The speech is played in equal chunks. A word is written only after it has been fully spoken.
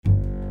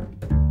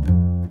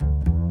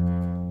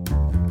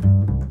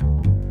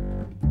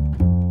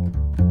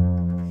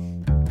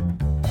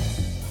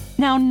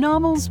Now,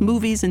 novels,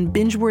 movies, and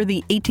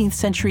binge-worthy 18th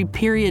century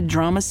period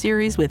drama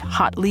series with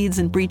hot leads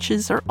and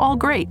breeches are all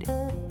great.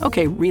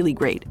 Okay, really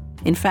great.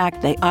 In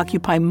fact, they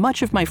occupy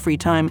much of my free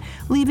time,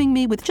 leaving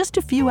me with just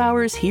a few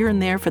hours here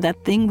and there for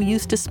that thing we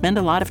used to spend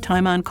a lot of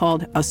time on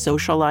called a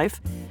social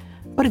life.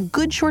 But a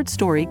good short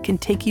story can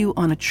take you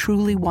on a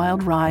truly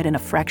wild ride in a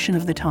fraction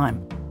of the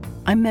time.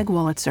 I'm Meg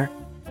Wolitzer.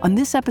 On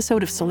this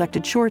episode of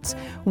Selected Shorts,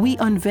 we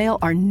unveil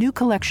our new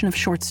collection of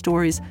short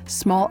stories,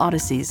 Small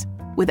Odysseys,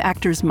 with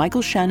actors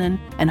Michael Shannon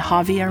and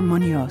Javier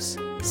Munoz.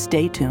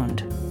 Stay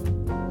tuned.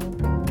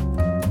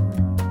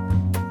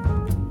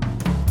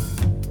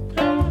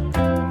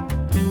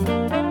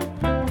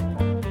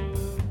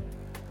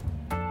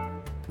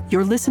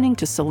 You're listening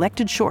to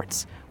Selected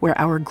Shorts, where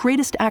our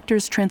greatest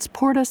actors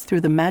transport us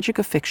through the magic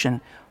of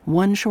fiction,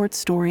 one short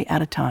story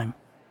at a time.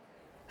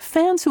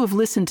 Fans who have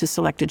listened to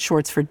Selected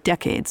Shorts for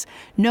decades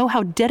know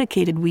how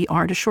dedicated we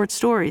are to short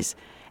stories.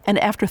 And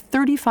after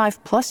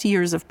 35 plus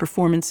years of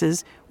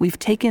performances, we've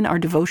taken our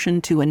devotion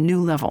to a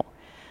new level.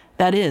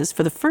 That is,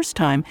 for the first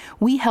time,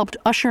 we helped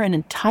usher an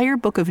entire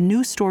book of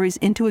new stories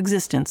into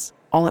existence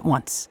all at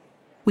once.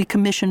 We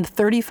commissioned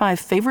 35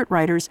 favorite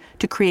writers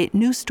to create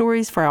new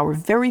stories for our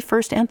very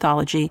first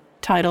anthology,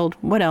 titled,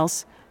 what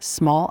else?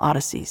 Small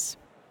Odysseys.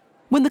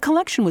 When the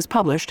collection was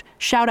published,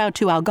 shout out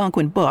to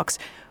Algonquin Books,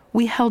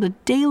 we held a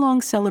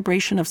day-long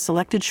celebration of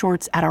Selected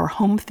Shorts at our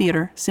home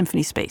theater,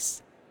 Symphony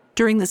Space.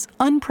 During this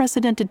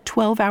unprecedented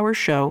 12-hour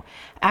show,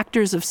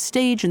 actors of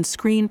stage and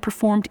screen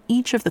performed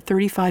each of the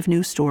 35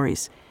 new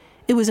stories.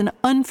 It was an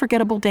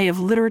unforgettable day of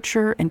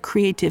literature and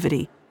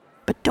creativity.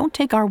 But don't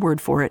take our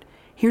word for it.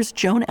 Here's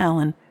Joan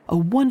Allen, a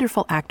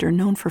wonderful actor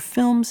known for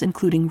films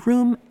including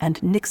Room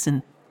and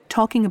Nixon,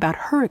 talking about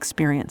her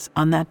experience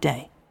on that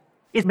day.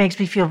 It makes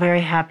me feel very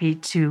happy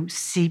to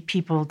see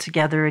people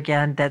together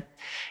again, that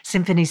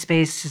Symphony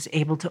Space is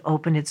able to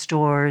open its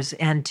doors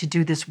and to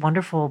do this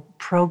wonderful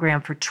program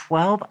for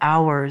 12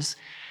 hours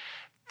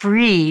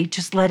free,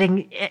 just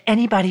letting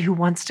anybody who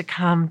wants to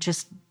come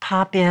just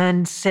pop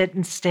in, sit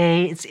and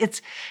stay.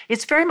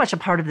 It's very much a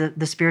part of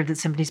the spirit that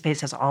Symphony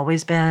Space has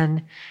always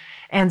been.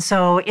 And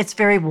so it's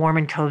very warm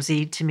and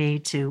cozy to me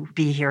to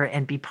be here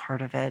and be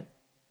part of it.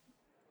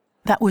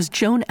 That was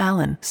Joan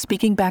Allen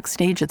speaking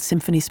backstage at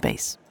Symphony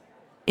Space.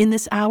 In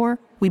this hour,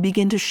 we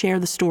begin to share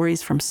the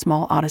stories from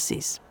Small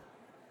Odysseys.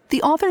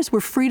 The authors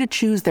were free to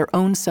choose their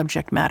own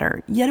subject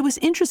matter, yet it was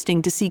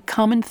interesting to see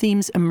common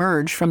themes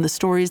emerge from the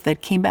stories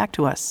that came back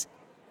to us.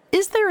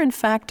 Is there, in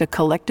fact, a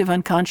collective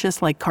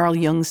unconscious, like Carl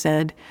Jung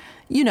said?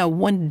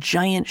 One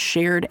giant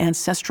shared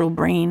ancestral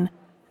brain?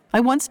 I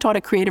once taught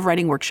a creative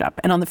writing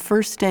workshop, and on the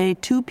first day,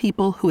 two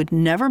people who had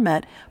never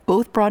met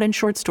both brought in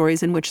short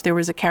stories in which there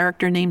was a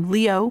character named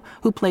Leo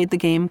who played the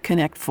game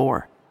Connect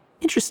 4.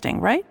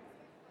 Interesting, right?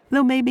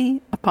 Though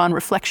maybe, upon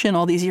reflection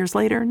all these years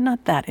later,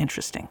 not that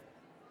interesting.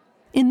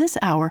 In this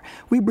hour,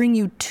 we bring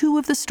you two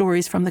of the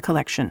stories from the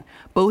collection,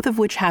 both of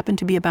which happen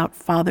to be about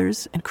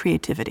fathers and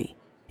creativity.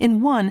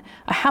 In one,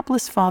 a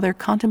hapless father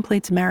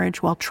contemplates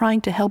marriage while trying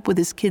to help with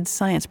his kid's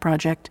science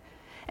project,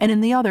 and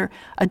in the other,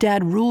 a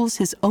dad rules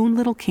his own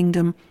little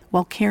kingdom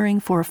while caring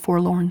for a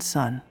forlorn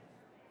son.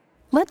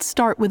 Let's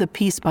start with a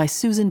piece by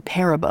Susan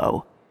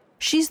Perabo.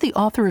 She's the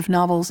author of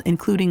novels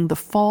including The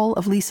Fall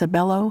of Lisa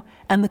Bello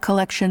and the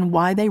collection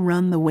Why They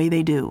Run the Way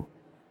They Do.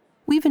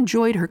 We've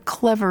enjoyed her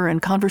clever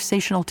and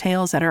conversational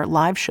tales at our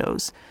live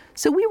shows,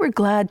 so we were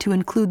glad to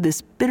include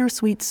this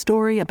bittersweet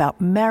story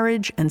about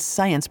marriage and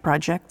science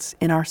projects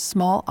in our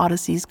Small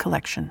Odysseys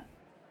collection.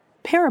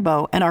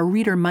 Perabo and our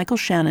reader Michael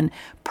Shannon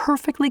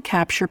perfectly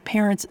capture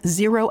parents'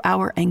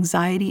 zero-hour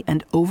anxiety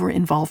and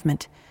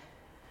over-involvement.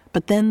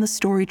 But then the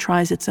story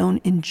tries its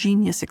own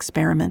ingenious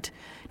experiment,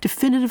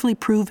 definitively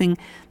proving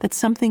that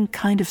something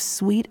kind of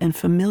sweet and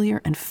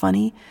familiar and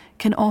funny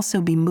can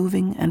also be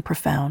moving and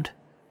profound.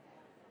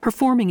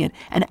 Performing it,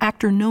 an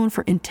actor known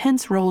for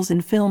intense roles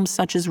in films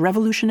such as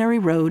Revolutionary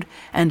Road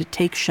and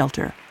Take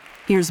Shelter.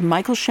 Here's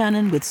Michael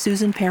Shannon with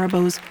Susan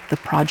Parabo's The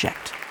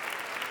Project.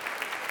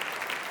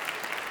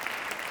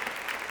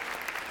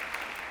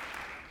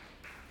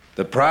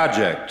 The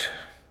Project.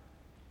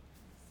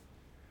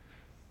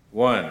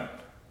 1.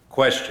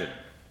 Question.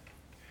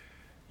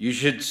 You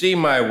should see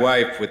my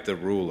wife with the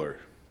ruler.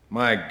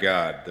 My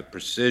God, the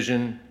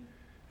precision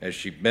as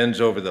she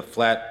bends over the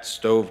flat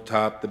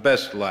stovetop, the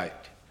best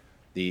light,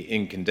 the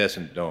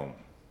incandescent dome,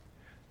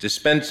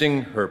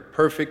 dispensing her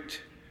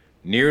perfect,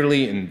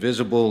 nearly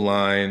invisible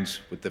lines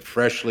with the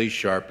freshly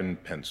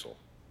sharpened pencil.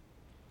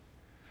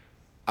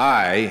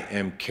 I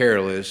am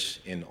careless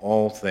in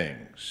all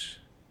things,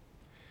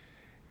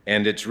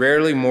 and it's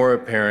rarely more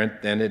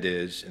apparent than it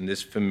is in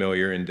this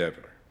familiar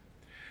endeavor.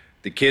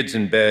 The kids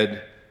in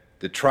bed,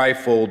 the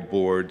trifold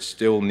board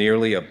still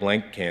nearly a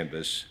blank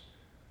canvas,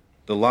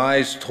 the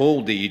lies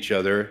told to each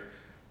other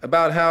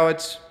about how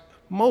it's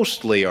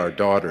mostly our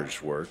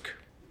daughter's work,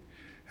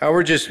 how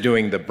we're just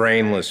doing the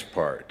brainless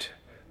part,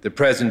 the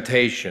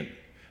presentation,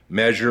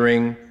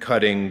 measuring,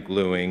 cutting,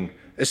 gluing,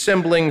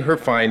 assembling her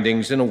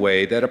findings in a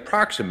way that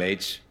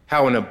approximates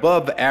how an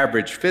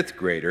above-average fifth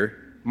grader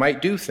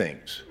might do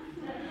things.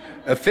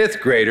 A fifth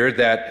grader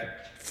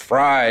that,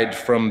 fried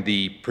from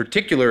the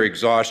particular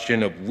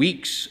exhaustion of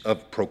weeks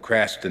of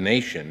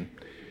procrastination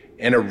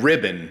and a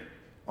ribbon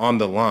on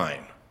the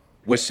line,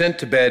 was sent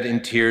to bed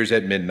in tears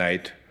at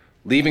midnight,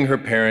 leaving her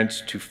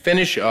parents to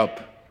finish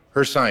up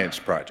her science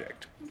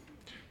project.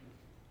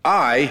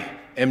 I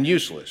am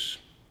useless.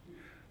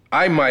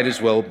 I might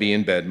as well be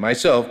in bed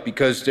myself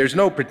because there's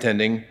no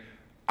pretending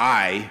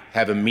I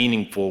have a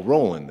meaningful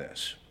role in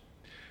this.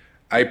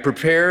 I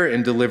prepare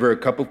and deliver a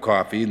cup of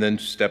coffee and then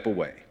step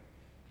away.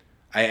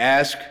 I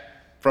ask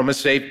from a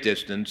safe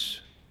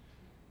distance,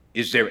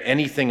 is there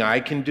anything I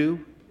can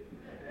do?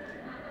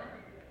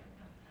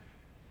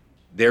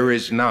 There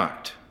is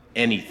not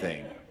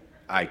anything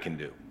I can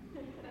do.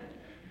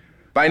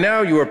 By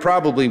now you are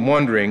probably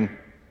wondering,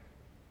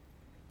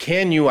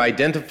 can you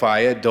identify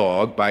a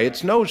dog by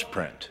its nose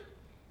print?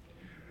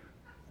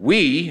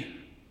 We,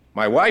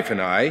 my wife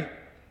and I,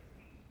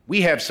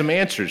 we have some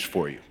answers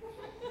for you.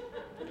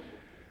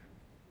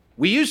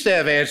 We used to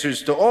have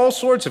answers to all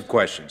sorts of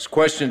questions.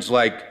 Questions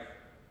like,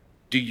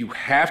 do you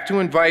have to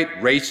invite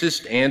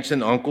racist aunts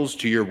and uncles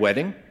to your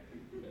wedding?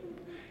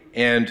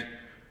 And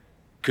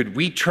could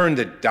we turn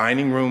the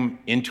dining room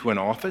into an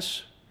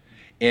office?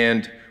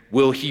 And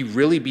will he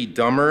really be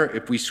dumber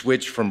if we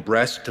switch from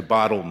breast to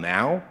bottle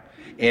now?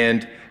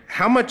 And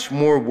how much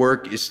more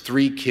work is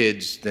 3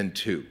 kids than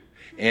 2?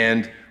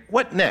 And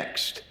what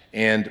next?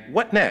 And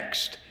what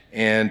next?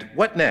 And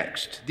what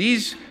next?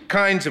 These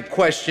kinds of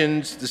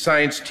questions, the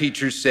science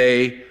teachers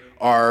say,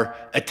 are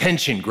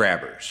attention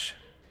grabbers.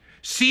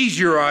 Seize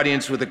your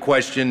audience with a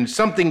question,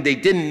 something they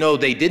didn't know,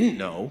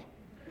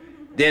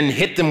 then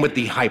hit them with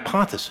the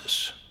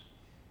hypothesis.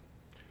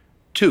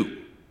 2,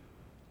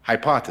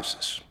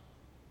 hypothesis.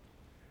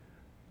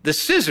 The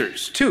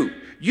scissors, too.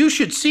 You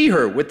should see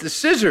her with the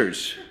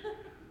scissors.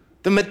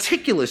 The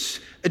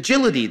meticulous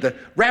agility, the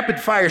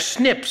rapid-fire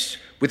snips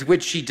with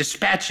which she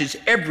dispatches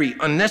every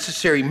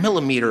unnecessary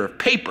millimeter of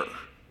paper.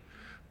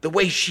 The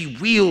way she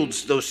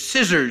wields those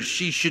scissors,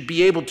 she should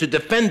be able to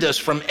defend us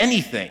from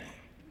anything.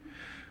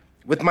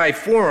 With my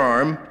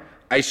forearm,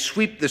 I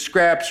sweep the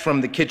scraps from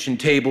the kitchen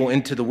table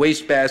into the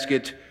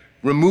wastebasket,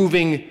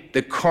 removing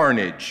the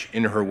carnage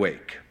in her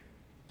wake.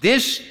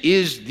 This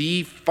is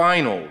the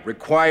final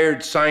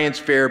required science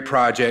fair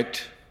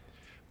project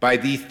by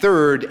the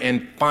 3rd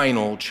and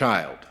final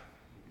child.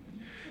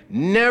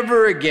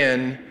 Never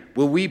again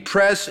will we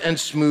press and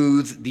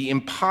smooth the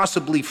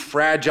impossibly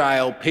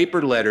fragile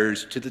paper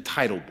letters to the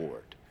title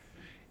board.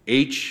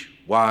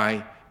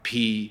 H-Y-P-O-T-H.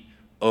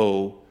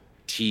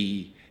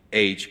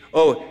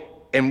 Oh,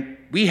 and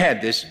we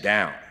had this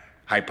down,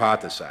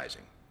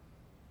 hypothesizing.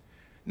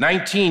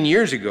 19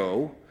 years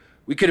ago,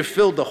 we could have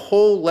filled the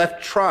whole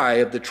left try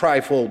of the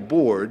trifold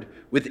board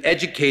with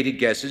educated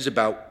guesses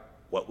about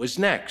what was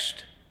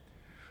next.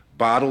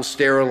 Bottle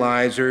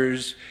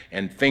sterilizers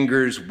and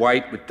fingers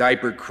white with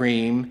diaper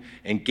cream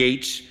and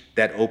gates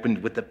that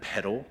opened with a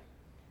pedal.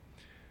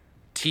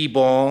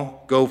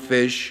 T-ball, go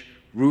fish,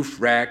 roof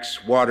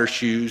racks, water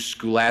shoes,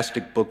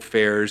 scholastic book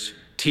fairs,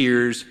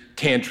 tears,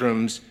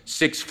 tantrums,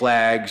 Six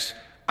Flags,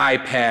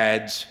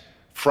 iPads,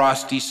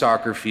 frosty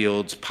soccer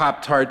fields,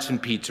 Pop-Tarts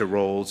and pizza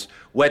rolls,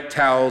 wet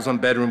towels on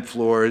bedroom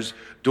floors,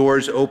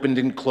 doors opened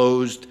and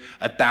closed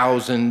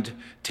 1,000,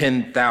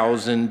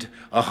 10,000,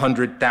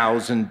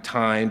 100,000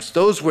 times.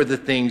 Those were the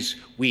things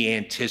we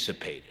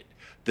anticipated,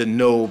 the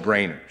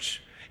no-brainers.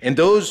 And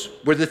those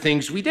were the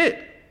things we did.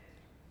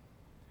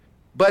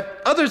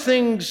 But other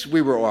things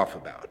we were off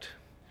about.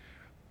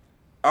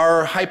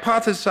 Our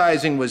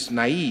hypothesizing was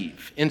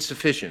naive,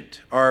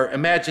 insufficient. Our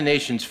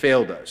imaginations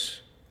failed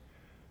us.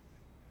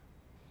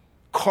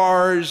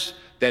 Cars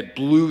that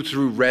blew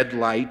through red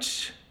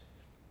lights,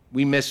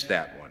 we missed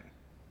that one.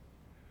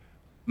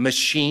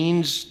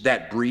 Machines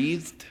that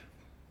breathed,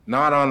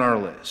 not on our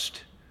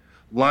list.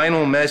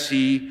 Lionel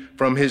Messi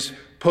from his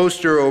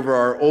poster over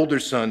our older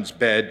son's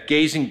bed,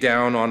 gazing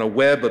down on a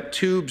web of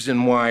tubes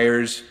and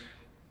wires,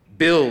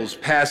 bills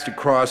passed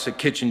across a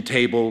kitchen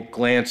table,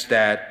 glanced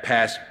at,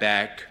 passed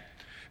back.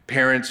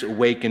 Parents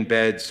awake in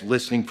beds,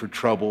 listening for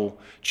trouble.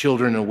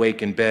 Children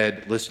awake in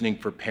bed, listening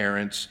for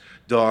parents.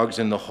 Dogs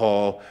in the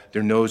hall,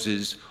 their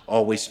noses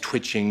always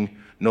twitching,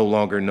 no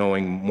longer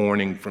knowing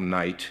morning from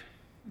night.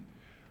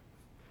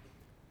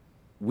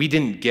 We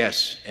didn't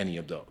guess any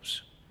of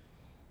those.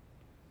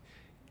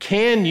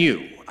 Can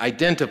you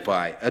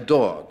identify a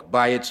dog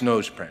by its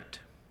nose print?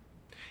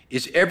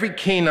 Is every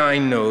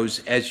canine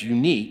nose as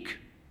unique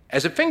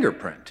as a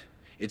fingerprint?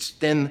 Its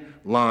thin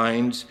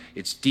lines,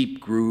 its deep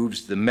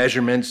grooves, the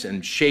measurements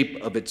and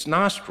shape of its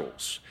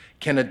nostrils.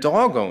 Can a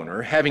dog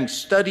owner, having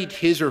studied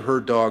his or her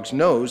dog's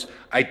nose,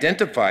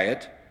 identify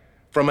it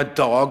from a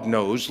dog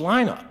nose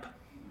lineup?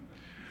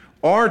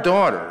 Our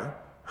daughter,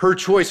 her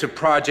choice of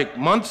project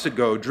months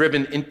ago,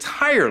 driven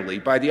entirely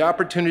by the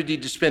opportunity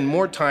to spend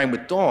more time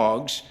with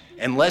dogs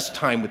and less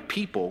time with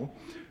people,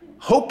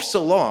 hopes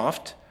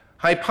aloft,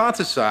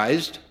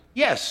 hypothesized,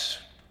 yes.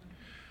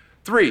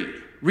 3,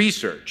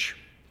 research.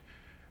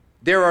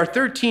 There are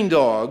 13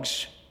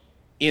 dogs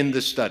in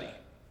the study.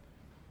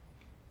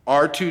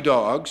 Our 2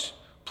 dogs,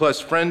 plus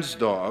friends'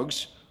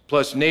 dogs,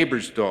 plus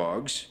neighbors'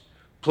 dogs,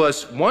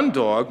 plus one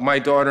dog my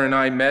daughter and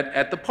I met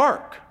at the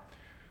park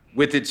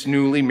with its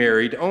newly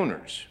married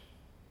owners.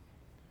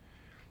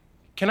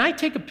 "Can I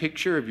take a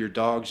picture of your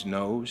dog's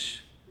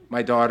nose?"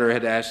 my daughter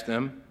had asked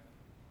them.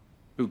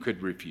 Who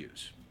could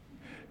refuse?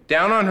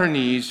 Down on her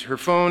knees, her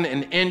phone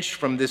an inch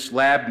from this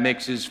lab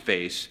mix's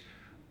face,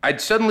 I'd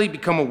suddenly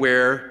become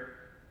aware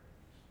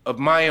of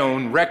my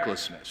own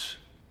recklessness.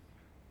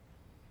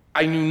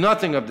 I knew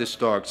nothing of this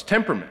dog's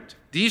temperament.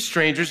 These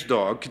strangers'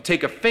 dog could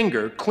take a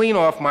finger clean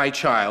off my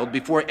child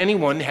before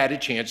anyone had a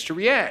chance to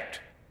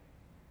react.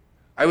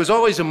 I was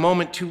always a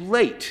moment too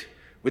late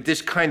with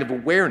this kind of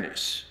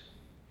awareness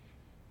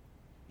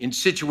in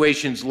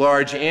situations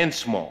large and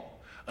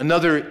small,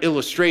 another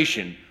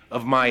illustration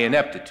of my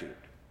ineptitude.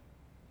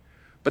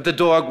 But the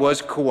dog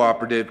was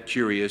cooperative,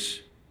 curious,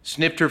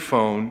 sniffed her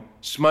phone,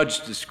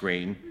 smudged the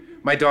screen.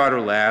 My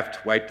daughter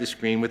laughed, wiped the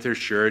screen with her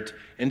shirt,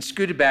 and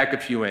scooted back a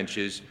few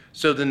inches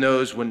so the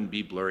nose wouldn't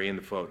be blurry in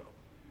the photo.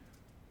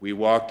 We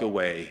walked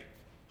away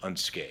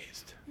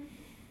unscathed.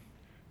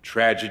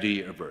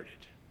 Tragedy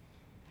averted.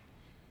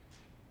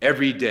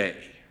 Every day,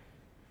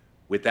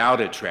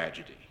 without a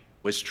tragedy,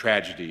 was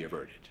tragedy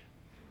averted.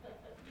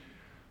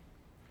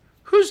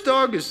 "Whose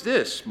dog is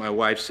this?" my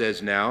wife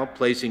says now,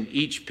 placing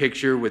each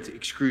picture with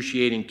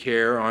excruciating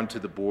care onto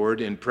the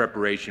board in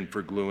preparation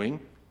for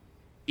gluing.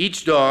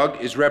 Each dog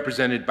is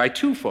represented by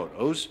two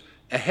photos,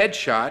 a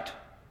headshot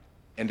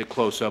and a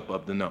close-up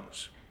of the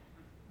nose.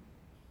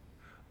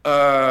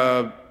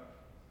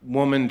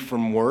 "Woman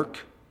from work,"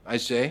 I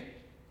say.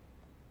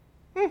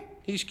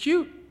 "He's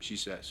cute," she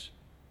says.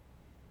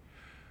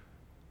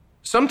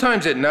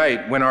 Sometimes at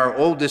night, when our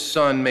oldest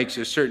son makes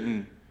a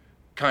certain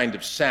kind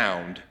of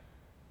sound,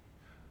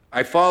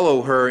 I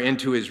follow her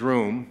into his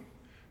room,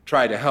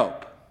 try to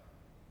help.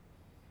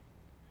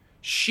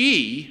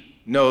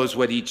 She knows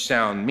what each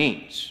sound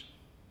means.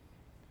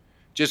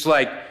 Just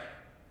like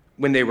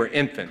when they were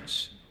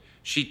infants,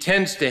 she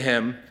tends to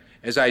him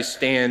as I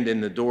stand in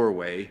the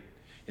doorway.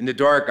 In the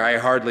dark, I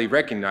hardly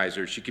recognize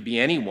her. She could be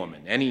any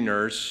woman, any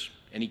nurse,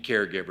 any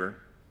caregiver.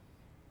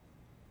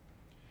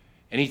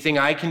 "Anything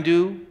I can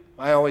do?"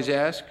 I always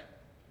ask.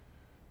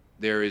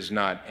 There is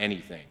not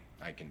anything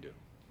I can do.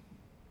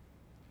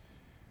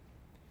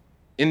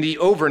 In the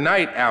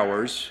overnight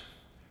hours,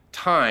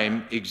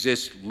 time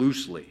exists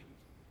loosely.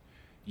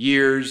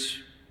 Years,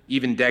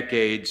 even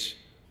decades,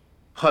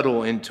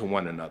 huddle into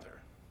one another.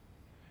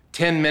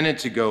 10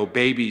 minutes ago,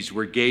 babies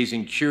were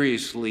gazing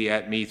curiously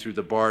at me through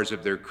the bars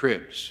of their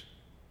cribs.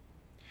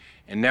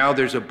 And now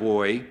there's a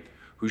boy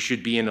who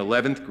should be in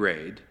 11th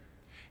grade,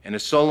 and a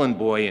sullen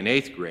boy in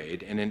 8th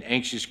grade, and an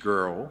anxious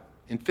girl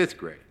in 5th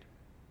grade.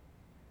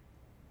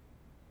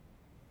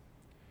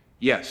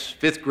 Yes,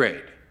 5th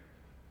grade.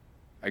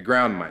 I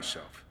ground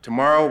myself.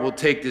 Tomorrow we'll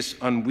take this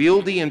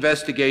unwieldy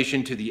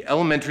investigation to the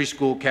elementary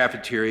school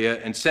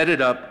cafeteria and set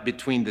it up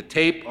between the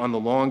tape on the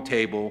long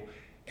table,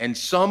 and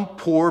some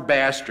poor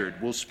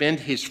bastard will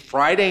spend his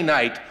Friday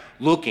night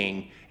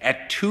looking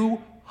at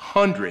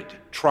 200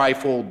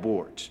 trifold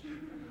boards.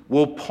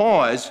 We'll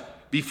pause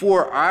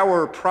before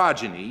our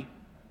progeny,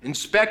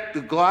 inspect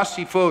the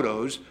glossy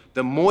photos,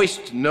 the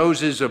moist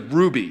noses of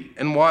Ruby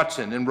and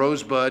Watson and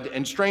Rosebud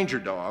and Stranger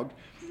Dog,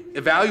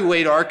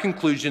 evaluate our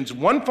conclusions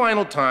one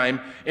final time,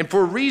 and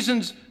for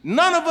reasons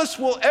none of us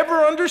will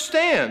ever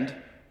understand,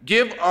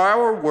 give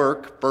our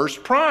work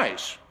first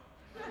prize.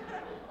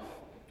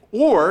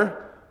 Or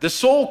the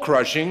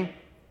soul-crushing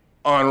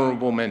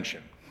honorable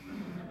mention.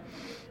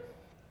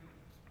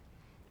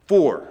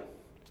 4,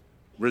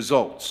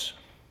 results.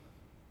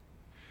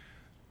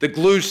 The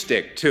glue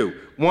stick, too.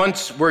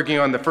 Once working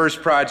on the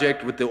first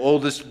project with the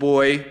oldest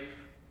boy,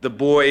 the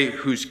boy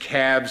whose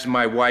calves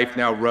my wife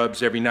now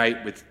rubs every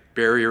night with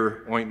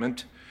barrier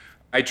ointment,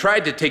 I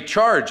tried to take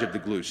charge of the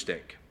glue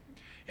stick.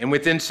 And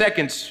within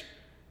seconds,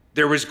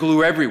 there was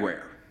glue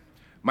everywhere.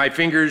 My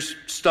fingers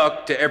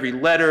stuck to every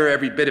letter,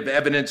 every bit of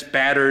evidence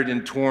battered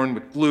and torn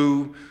with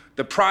glue.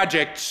 The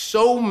project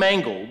so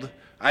mangled,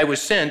 I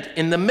was sent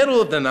in the middle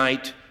of the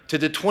night to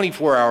the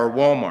 24-hour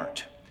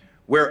Walmart,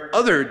 where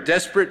other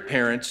desperate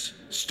parents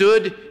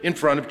stood in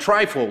front of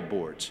trifold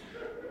boards.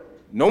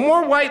 No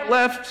more white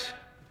left,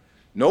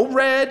 no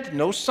red,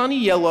 no sunny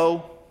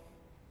yellow,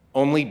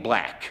 only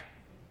black.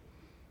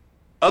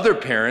 Other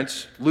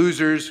parents,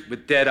 losers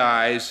with dead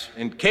eyes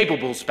and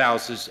capable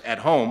spouses at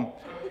home,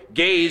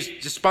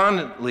 gazed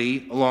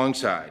despondently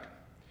alongside.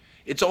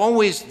 It's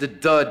always the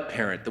dud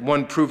parent, the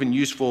one proven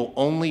useful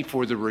only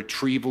for the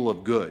retrieval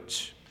of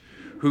goods,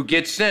 who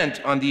gets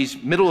sent on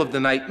these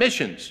middle-of-the-night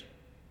missions.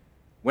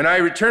 When I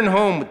returned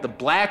home with the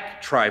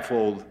black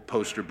trifold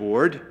poster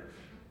board,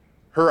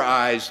 her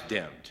eyes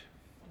dimmed.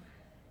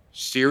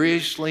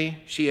 "Seriously?"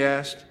 she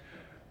asked.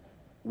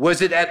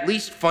 "Was it at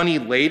least funny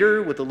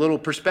later with a little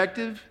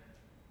perspective?"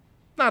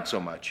 Not so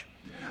much.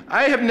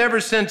 I have never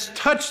since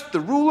touched the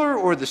ruler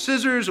or the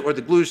scissors or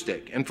the glue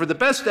stick, and for the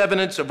best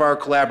evidence of our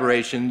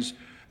collaborations,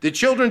 the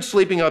children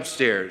sleeping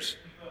upstairs,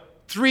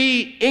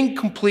 3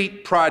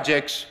 incomplete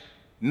projects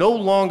no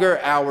longer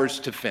ours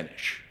to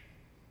finish.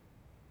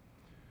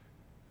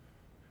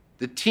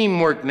 The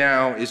teamwork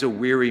now is a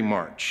weary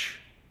march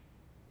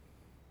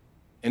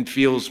and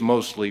feels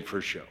mostly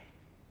for show.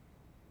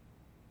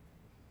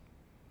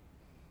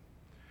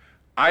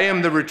 I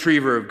am the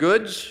retriever of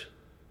goods,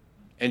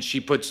 and she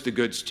puts the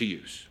goods to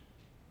use.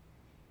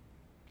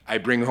 I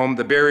bring home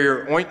the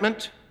barrier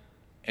ointment,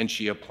 and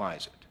she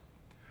applies it.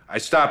 I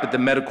stop at the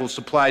medical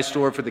supply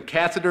store for the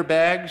catheter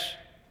bags,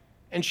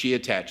 and she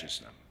attaches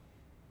them.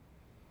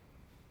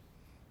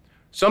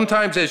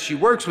 Sometimes as she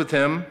works with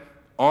him,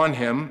 on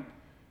him,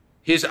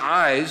 his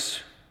eyes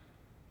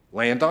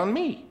land on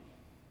me.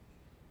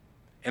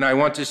 And I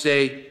want to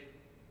say,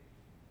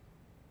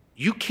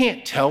 you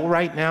can't tell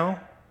right now,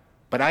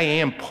 but I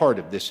am part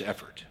of this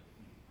effort.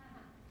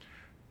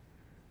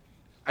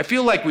 I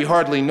feel like we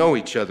hardly know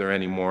each other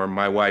anymore,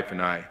 my wife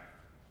and I.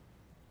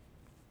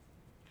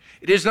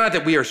 It is not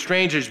that we are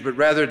strangers, but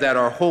rather that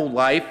our whole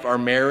life, our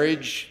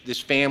marriage, this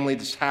family,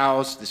 this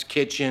house, this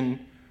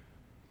kitchen,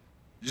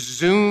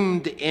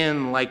 zoomed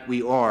in like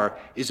we are,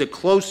 is a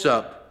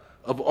close-up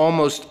of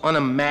almost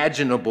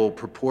unimaginable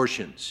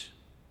proportions.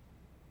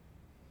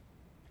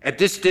 At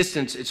this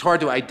distance, it's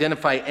hard to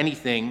identify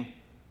anything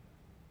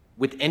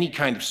with any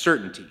kind of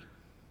certainty.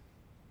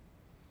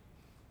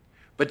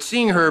 But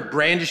seeing her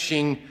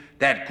brandishing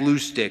that glue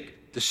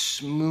stick, the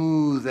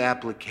smooth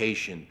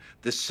application,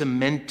 the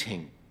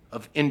cementing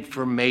of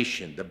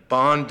information, the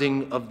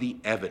bonding of the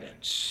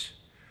evidence,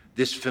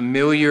 this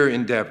familiar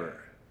endeavor,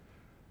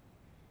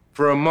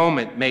 for a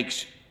moment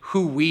makes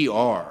who we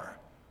are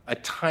a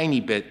tiny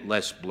bit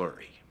less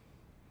blurry.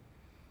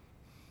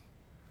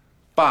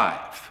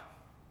 5,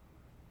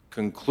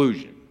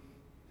 conclusion.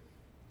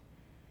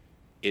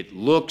 It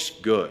looks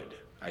good,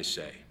 I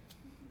say.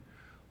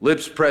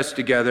 Lips pressed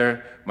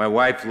together, my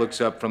wife looks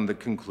up from the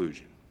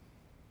conclusion.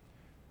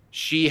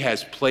 She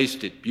has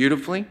placed it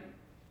beautifully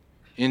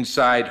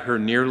inside her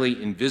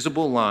nearly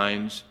invisible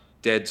lines,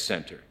 dead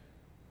center.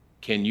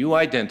 Can you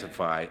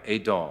identify a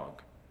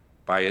dog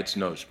by its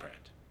nose print?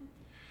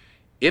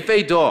 If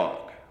a dog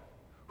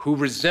who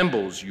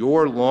resembles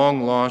your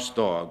long-lost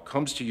dog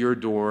comes to your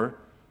door,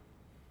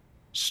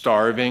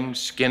 starving,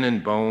 skin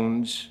and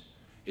bones,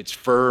 its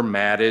fur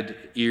matted,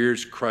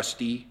 ears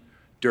crusty,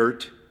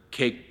 dirt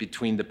caked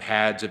between the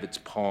pads of its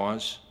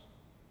paws,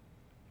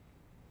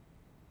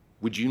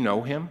 would you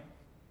know him?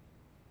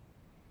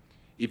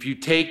 If you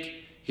take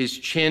his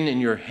chin in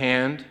your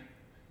hand,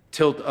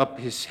 tilt up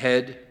his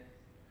head,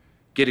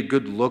 get a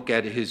good look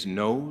at his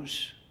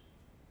nose,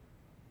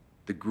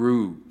 the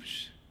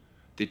grooves,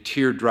 the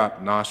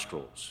teardrop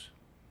nostrils,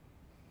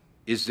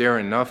 is there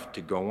enough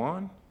to go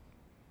on?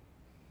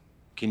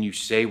 Can you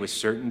say with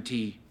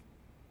certainty,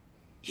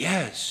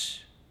 yes,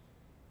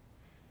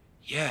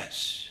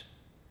 yes,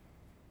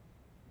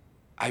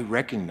 I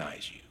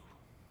recognize you?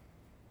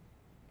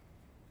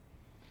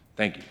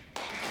 Thank you.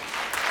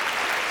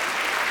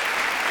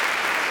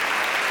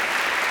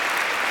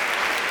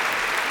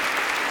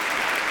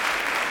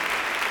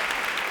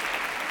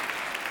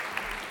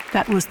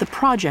 That was The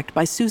Project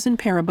by Susan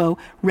Perabo,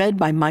 read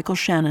by Michael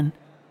Shannon.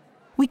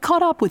 We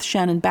caught up with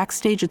Shannon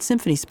backstage at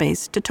Symphony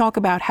Space to talk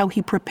about how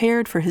he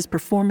prepared for his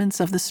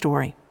performance of the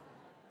story.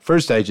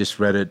 First, I just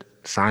read it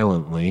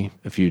silently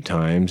a few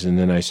times, and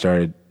then I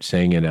started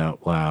saying it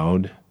out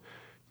loud.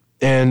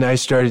 And I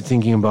started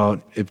thinking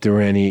about if there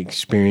were any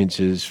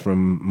experiences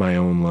from my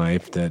own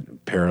life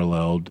that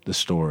paralleled the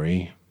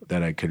story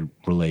that I could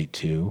relate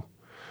to,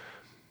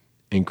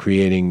 and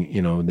creating,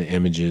 the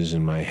images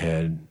in my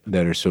head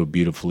that are so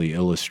beautifully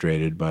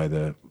illustrated by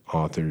the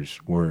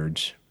author's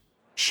words.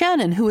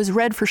 Shannon, who has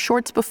read for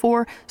shorts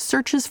before,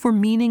 searches for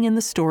meaning in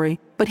the story,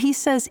 but he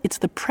says it's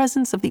the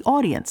presence of the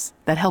audience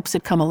that helps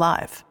it come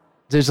alive.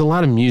 There's a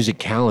lot of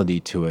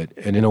musicality to it,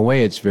 and in a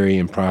way it's very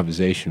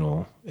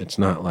improvisational. It's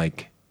not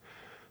like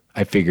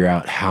I figure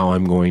out how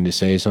I'm going to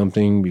say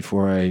something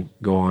before I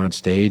go on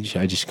stage.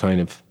 I just kind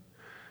of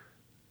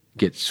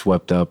get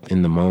swept up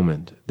in the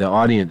moment. The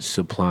audience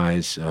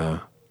supplies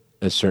a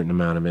certain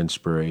amount of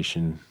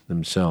inspiration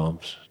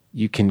themselves.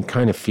 You can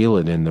kind of feel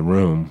it in the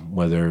room,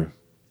 whether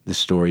the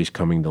story's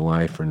coming to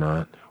life or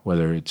not,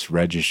 whether it's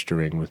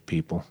registering with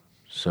people.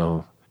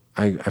 So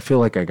I feel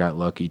like I got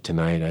lucky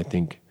tonight. I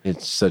think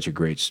it's such a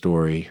great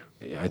story.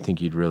 I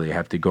think you'd really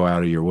have to go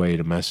out of your way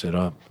to mess it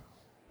up.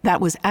 That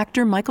was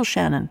actor Michael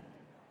Shannon.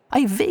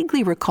 I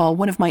vaguely recall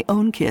one of my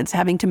own kids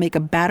having to make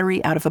a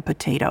battery out of a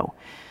potato.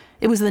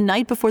 It was the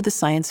night before the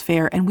science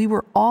fair, and we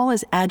were all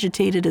as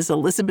agitated as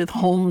Elizabeth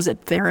Holmes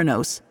at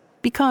Theranos,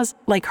 because,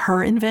 like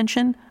her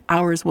invention,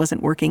 ours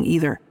wasn't working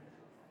either.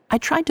 I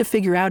tried to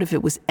figure out if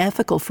it was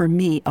ethical for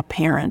me, a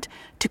parent,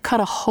 to cut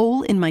a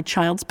hole in my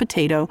child's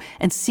potato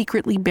and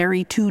secretly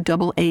bury 2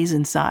 double A's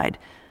inside.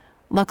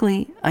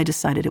 Luckily, I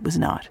decided it was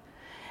not.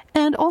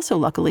 And also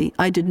luckily,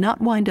 I did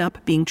not wind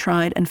up being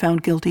tried and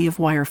found guilty of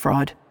wire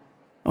fraud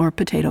or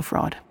potato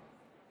fraud.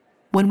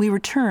 When we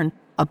return,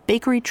 a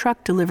bakery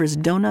truck delivers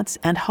doughnuts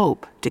and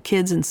hope to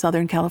kids in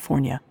Southern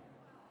California.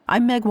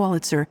 I'm Meg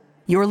Wolitzer.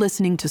 You're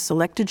listening to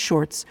Selected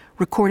Shorts,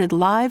 recorded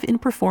live in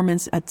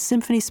performance at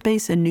Symphony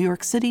Space in New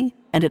York City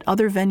and at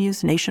other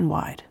venues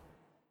nationwide.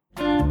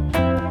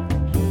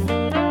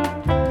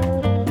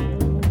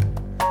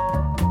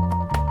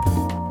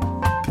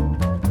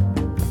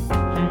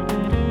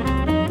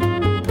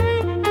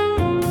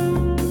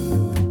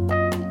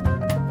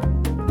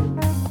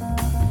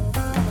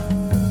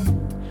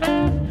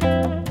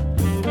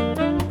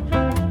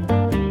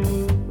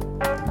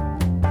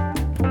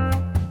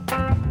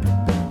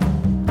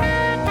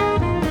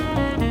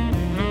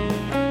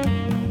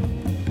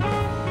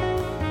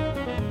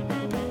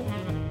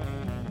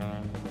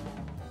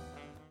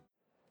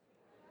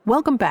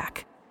 Welcome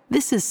back.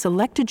 This is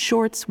Selected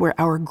Shorts, where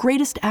our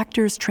greatest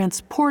actors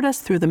transport us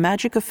through the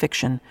magic of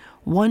fiction,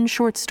 one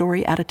short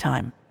story at a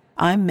time.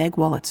 I'm Meg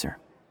Wolitzer.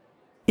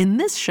 In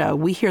this show,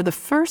 we hear the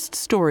first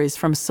stories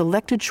from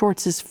Selected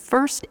Shorts'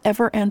 first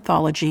ever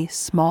anthology,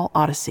 Small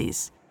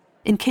Odysseys.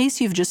 In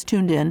case you've just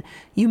tuned in,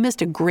 you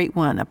missed a great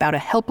one about a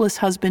helpless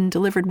husband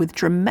delivered with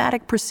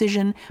dramatic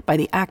precision by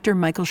the actor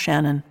Michael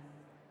Shannon.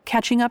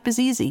 Catching up is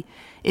easy.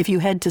 If you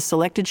head to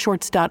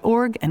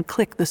selectedshorts.org and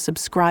click the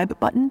subscribe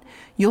button,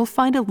 you'll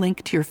find a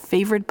link to your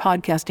favorite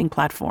podcasting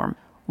platform.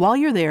 While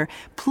you're there,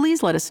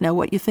 please let us know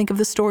what you think of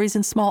the stories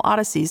in Small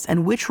Odysseys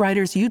and which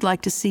writers you'd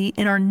like to see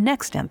in our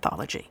next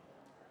anthology.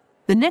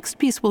 The next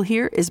piece we'll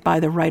hear is by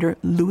the writer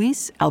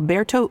Luis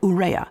Alberto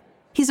Urrea.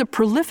 He's a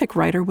prolific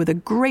writer with a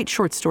great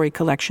short story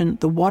collection,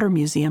 The Water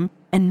Museum,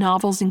 and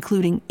novels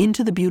including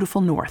Into the Beautiful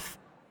North.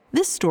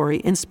 This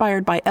story,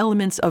 inspired by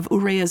elements of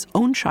Urrea's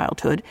own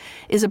childhood,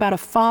 is about a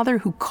father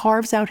who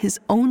carves out his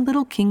own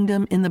little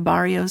kingdom in the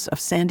barrios of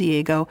San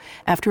Diego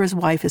after his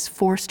wife is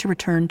forced to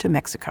return to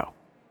Mexico.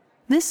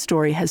 This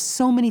story has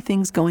so many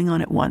things going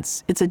on at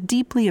once. It's a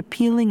deeply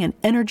appealing and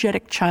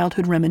energetic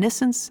childhood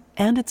reminiscence,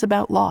 and it's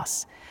about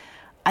loss.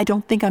 I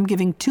don't think I'm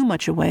giving too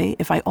much away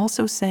if I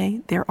also say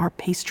there are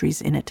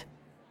pastries in it.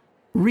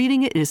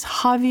 Reading it is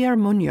Javier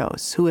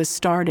Munoz, who has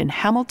starred in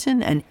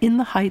Hamilton and In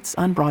the Heights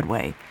on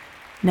Broadway.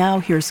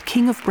 Now here's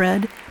King of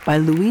Bread by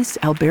Luis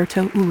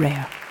Alberto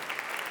Urrea.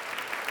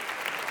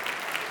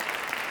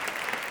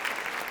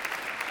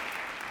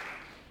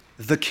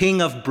 The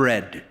King of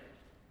Bread.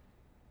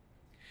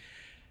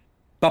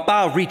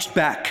 Papa reached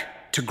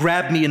back to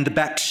grab me in the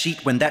back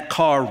seat when that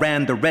car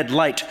ran the red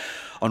light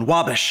on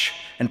Wabash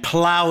and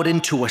plowed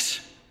into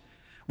us.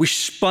 We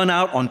spun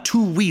out on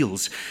two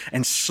wheels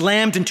and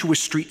slammed into a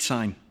street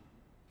sign.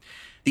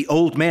 The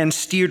old man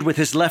steered with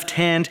his left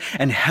hand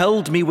and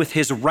held me with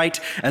his right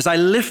as I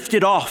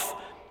lifted off.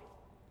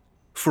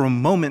 For a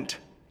moment,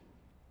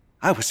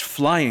 I was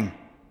flying.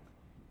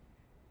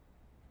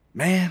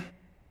 Man,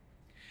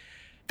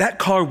 that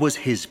car was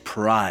his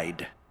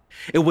pride.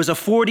 It was a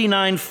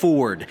 '49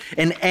 Ford,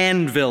 an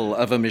anvil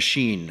of a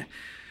machine.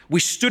 We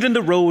stood in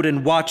the road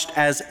and watched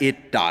as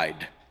it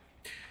died.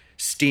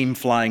 Steam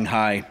flying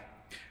high,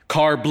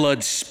 car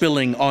blood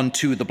spilling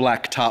onto the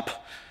black top.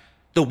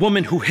 The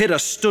woman who hit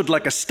us stood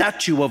like a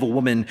statue of a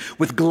woman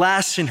with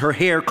glass in her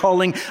hair,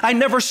 calling, "I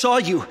never saw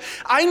you!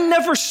 I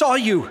never saw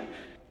you!"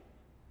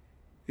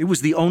 It was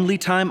the only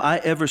time I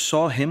ever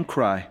saw him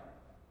cry,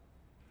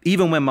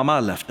 even when Mama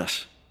left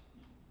us.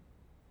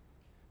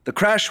 The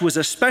crash was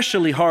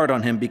especially hard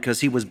on him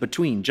because he was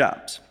between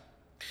jobs.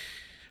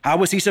 How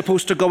was he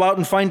supposed to go out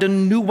and find a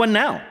new one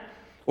now?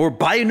 Or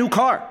buy a new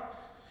car?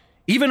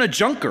 Even a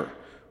junker,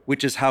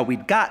 which is how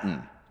we'd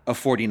gotten a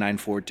 '49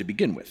 Ford to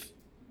begin with.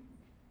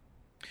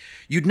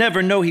 You'd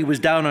never know he was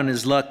down on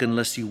his luck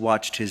unless you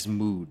watched his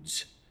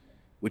moods,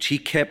 which he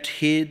kept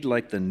hid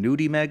like the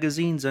nudie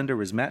magazines under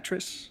his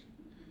mattress.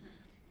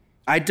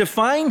 I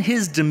define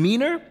his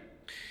demeanor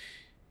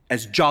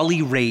as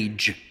jolly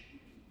rage.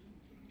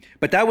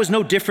 But that was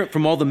no different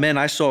from all the men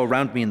I saw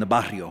around me in the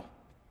barrio.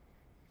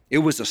 It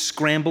was a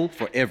scramble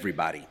for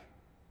everybody.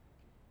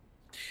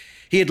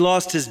 He had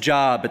lost his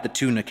job at the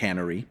tuna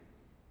cannery,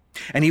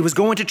 and he was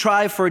going to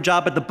try for a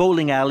job at the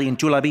bowling alley in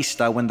Chula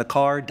Vista when the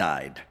car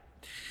died.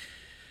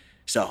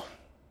 So,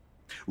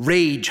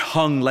 rage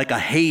hung like a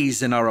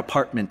haze in our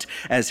apartment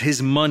as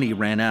his money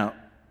ran out.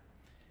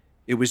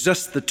 It was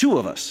just the two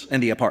of us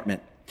in the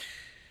apartment.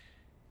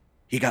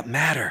 He got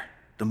madder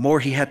the more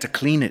he had to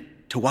clean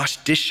it, to wash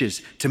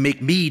dishes, to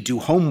make me do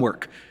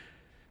homework.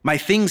 My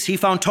things he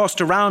found tossed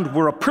around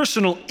were a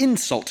personal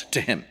insult to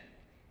him.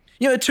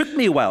 It took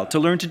me a while to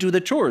learn to do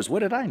the chores. What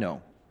did I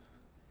know?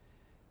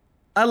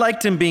 I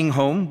liked him being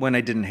home when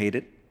I didn't hate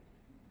it.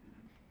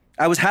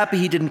 I was happy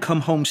he didn't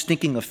come home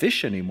stinking of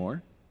fish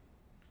anymore.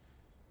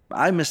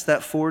 I missed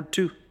that Ford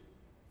too.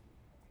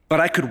 But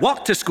I could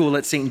walk to school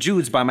at St.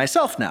 Jude's by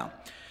myself now,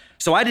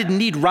 so I didn't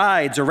need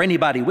rides or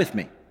anybody with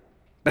me.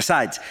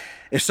 Besides,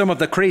 if some of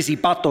the crazy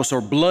patos or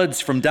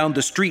bloods from down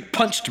the street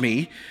punched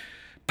me,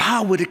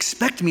 Pa would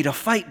expect me to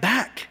fight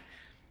back.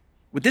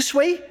 With this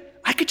way,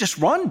 I could just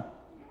run.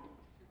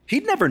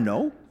 He'd never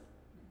know.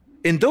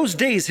 In those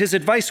days, his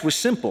advice was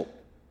simple.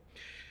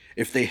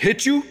 If they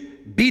hit you,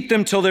 beat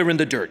them till they're in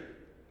the dirt.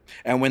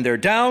 And when they're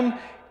down,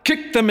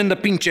 kick them in the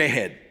pinche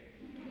head.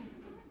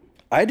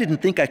 I didn't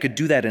think I could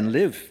do that and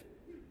live.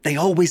 They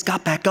always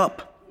got back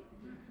up.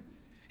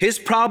 His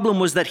problem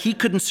was that he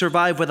couldn't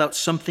survive without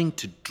something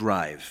to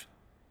drive.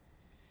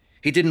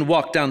 He didn't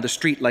walk down the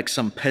street like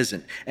some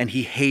peasant, and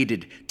he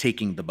hated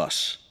taking the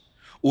bus.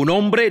 Un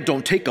hombre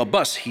don't take a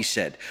bus, he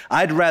said.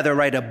 I'd rather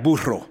ride a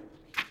burro.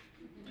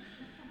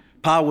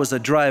 Pa was a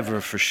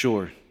driver for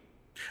sure.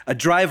 A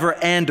driver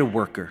and a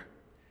worker.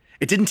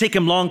 It didn't take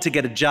him long to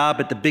get a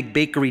job at the big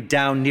bakery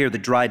down near the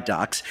dry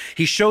docks.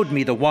 He showed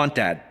me the want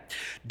ad.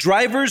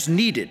 Drivers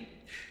needed.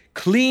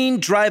 Clean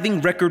driving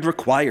record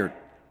required.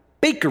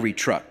 Bakery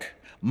truck.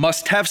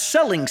 Must have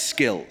selling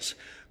skills.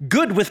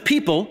 Good with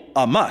people,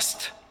 a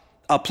must.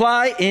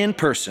 Apply in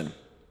person.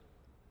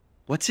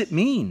 "What's it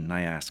mean?"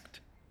 I asked.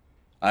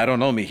 "I don't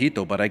know,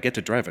 mijito, but I get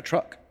to drive a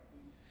truck."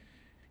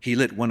 He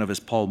lit one of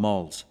his Pall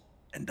Malls.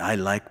 "And I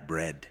like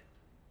bread."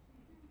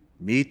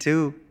 "Me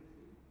too."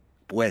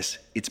 "Pues,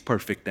 it's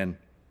perfect then."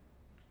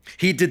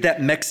 He did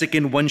that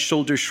Mexican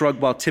one-shoulder shrug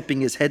while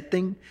tipping his head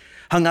thing,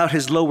 hung out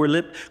his lower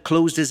lip,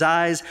 closed his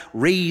eyes,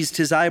 raised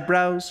his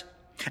eyebrows,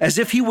 as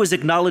if he was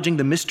acknowledging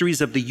the mysteries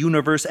of the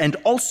universe and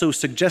also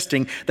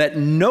suggesting that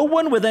no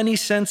one with any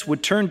sense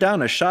would turn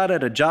down a shot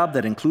at a job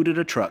that included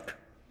a truck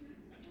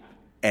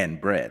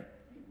and bread.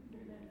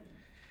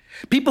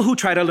 People who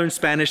try to learn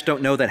Spanish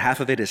don't know that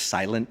half of it is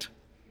silent.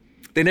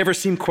 They never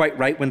seem quite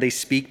right when they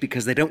speak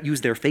because they don't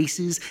use their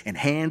faces and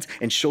hands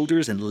and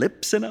shoulders and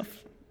lips enough.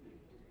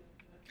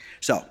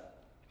 So,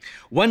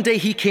 one day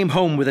he came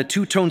home with a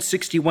two-tone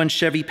 61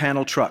 Chevy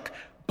panel truck,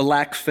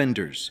 black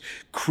fenders,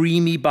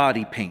 creamy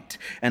body paint,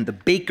 and the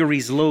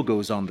bakery's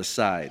logos on the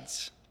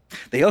sides.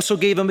 They also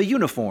gave him a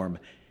uniform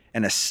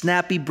and a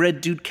snappy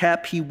bread dude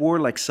cap he wore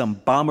like some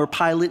bomber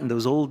pilot in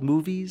those old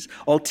movies,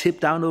 all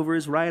tipped down over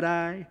his right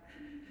eye.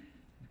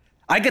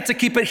 "I get to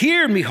keep it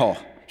here, mijo,"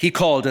 he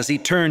called as he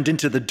turned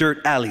into the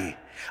dirt alley.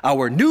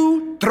 "Our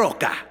new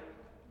troca."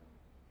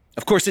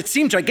 Of course, it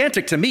seemed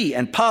gigantic to me,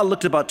 and Pa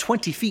looked about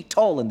 20 feet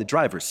tall in the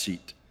driver's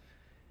seat.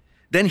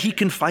 Then he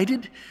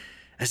confided,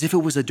 as if it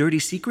was a dirty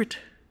secret,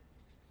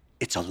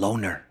 "It's a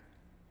loner."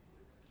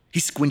 He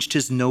squinched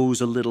his nose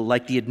a little,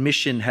 like the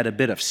admission had a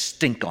bit of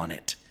stink on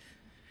it.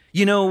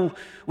 You know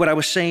what I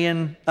was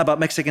saying about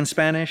Mexican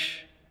Spanish?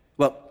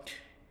 Well,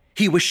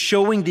 he was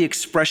showing the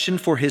expression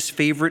for his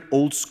favorite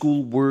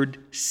old-school word,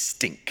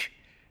 stink,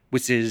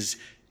 which is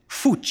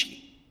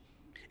fuchi.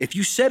 If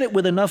you said it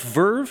with enough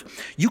verve,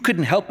 you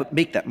couldn't help but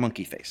make that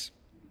monkey face.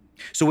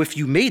 So if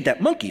you made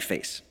that monkey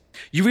face,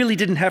 you really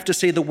didn't have to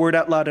say the word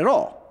out loud at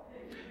all.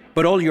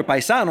 But all your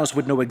paisanos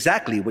would know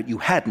exactly what you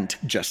hadn't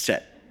just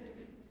said.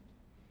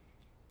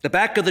 The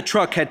back of the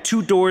truck had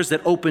two doors that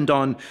opened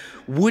on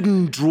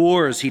wooden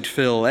drawers he'd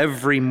fill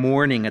every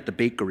morning at the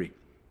bakery.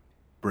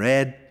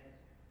 Bread,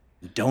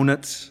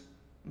 doughnuts,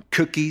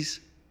 cookies,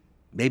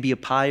 maybe a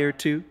pie or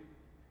two.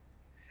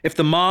 If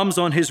the moms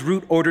on his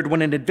route ordered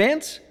one in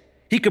advance,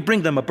 he could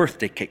bring them a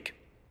birthday cake.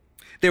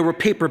 There were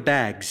paper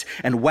bags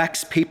and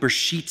wax paper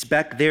sheets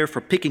back there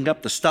for picking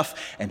up the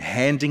stuff and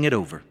handing it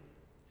over.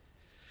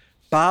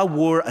 Pa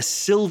wore a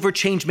silver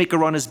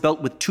changemaker on his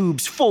belt with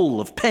tubes full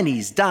of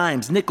pennies,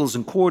 dimes, nickels,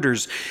 and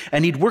quarters,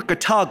 and he'd work a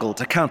toggle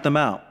to count them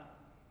out.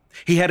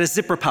 He had a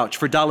zipper pouch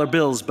for dollar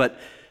bills, but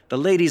the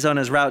ladies on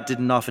his route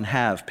didn't often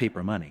have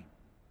paper money.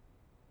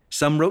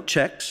 Some wrote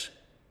checks,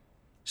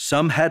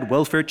 some had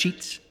welfare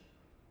cheats.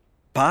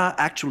 Pa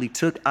actually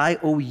took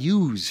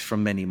IOUs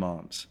from many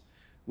moms,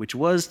 which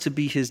was to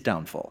be his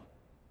downfall.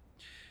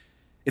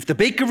 If the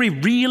bakery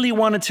really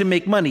wanted to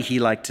make money, he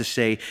liked to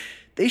say,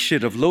 they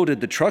should have loaded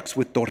the trucks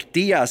with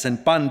tortillas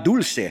and pan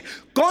dulce.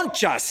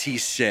 Conchas, he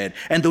said,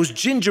 and those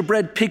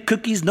gingerbread pig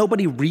cookies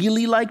nobody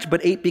really liked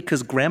but ate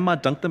because Grandma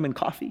dunked them in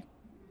coffee.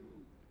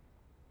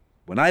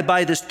 When I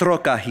buy this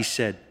troca, he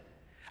said,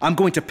 I'm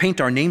going to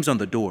paint our names on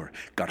the door,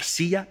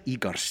 Garcia y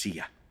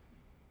Garcia.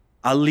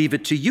 I'll leave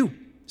it to you,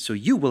 so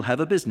you will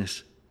have a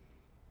business.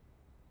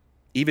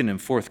 Even in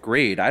 4th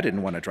grade, I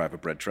didn't want to drive a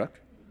bread truck.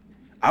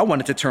 I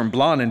wanted to turn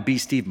blonde and be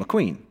Steve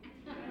McQueen.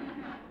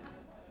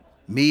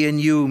 Me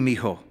and you,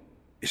 mijo.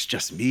 It's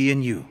just me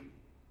and you.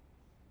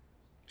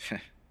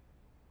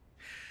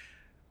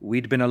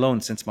 We'd been alone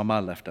since Mama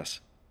left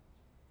us.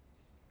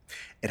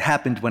 It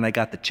happened when I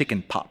got the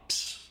chicken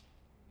pops.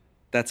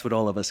 That's what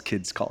all of us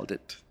kids called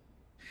it.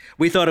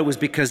 We thought it was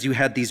because you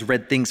had these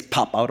red things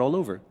pop out all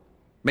over.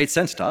 Made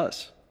sense to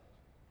us.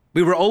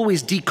 We were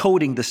always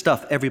decoding the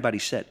stuff everybody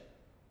said.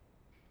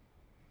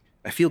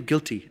 I feel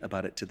guilty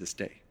about it to this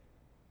day.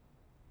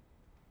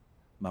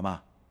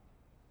 Mama.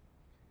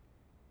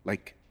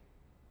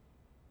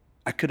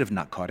 I could have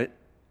not caught it.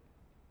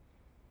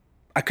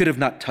 I could have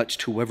not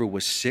touched whoever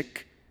was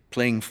sick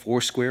playing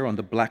foursquare on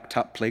the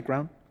blacktop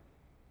playground.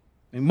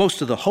 I mean,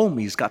 most of the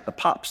homies got the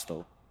pops,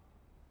 though.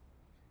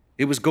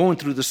 It was going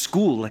through the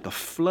school like a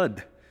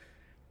flood.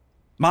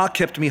 Ma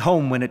kept me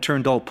home when it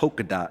turned all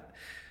polka dot.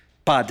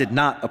 Pa did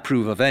not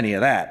approve of any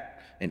of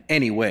that in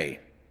any way.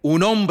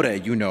 Un hombre,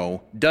 you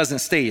know, doesn't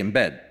stay in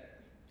bed.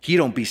 He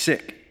don't be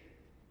sick.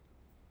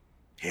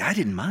 Hey, I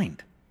didn't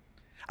mind.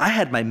 I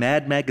had my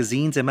Mad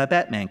magazines and my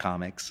Batman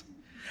comics.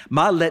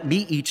 Ma let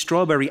me eat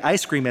strawberry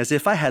ice cream as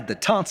if I had the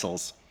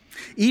tonsils,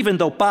 even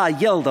though Pa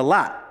yelled a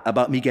lot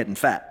about me getting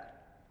fat.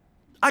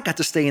 I got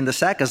to stay in the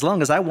sack as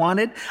long as I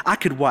wanted. I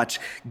could watch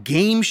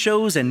game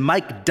shows and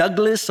Mike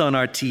Douglas on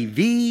our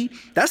TV.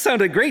 That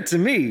sounded great to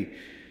me.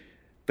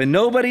 But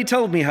nobody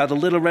told me how the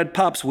little red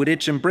pops would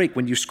itch and break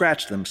when you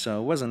scratched them,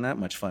 so it wasn't that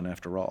much fun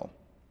after all.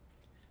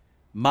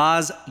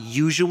 Ma's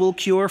usual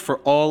cure for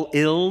all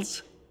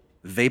ills,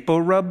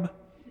 vapor rub,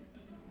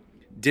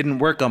 didn't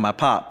work on my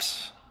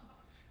pops.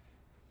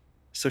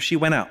 So she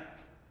went out,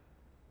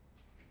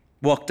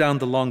 walked down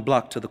the long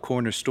block to the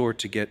corner store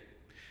to get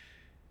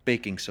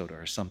baking soda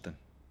or something.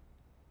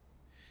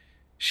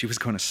 She was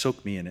going to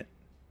soak me in it.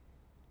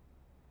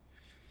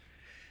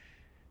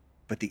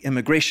 But the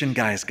immigration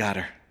guys got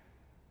her.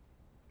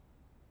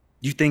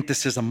 You think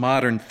this is a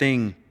modern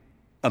thing,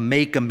 a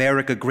Make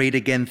America Great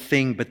Again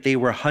thing, but they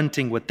were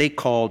hunting what they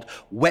called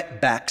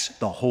wetbacks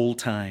the whole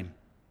time.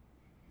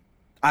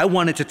 I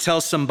wanted to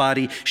tell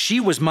somebody she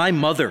was my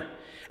mother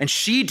and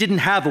she didn't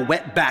have a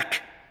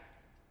wetback.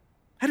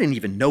 I didn't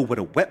even know what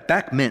a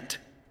wetback meant.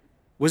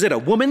 Was it a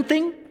woman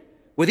thing?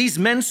 Were these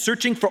men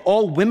searching for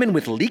all women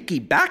with leaky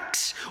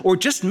backs or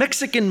just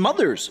Mexican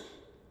mothers?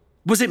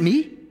 Was it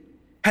me?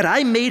 Had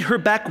I made her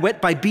back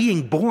wet by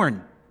being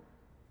born?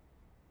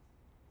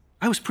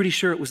 I was pretty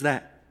sure it was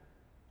that.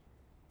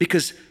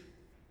 Because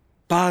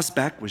Pa's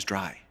back was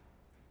dry,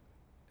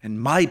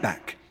 and my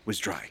back was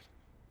dry.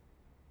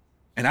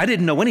 And I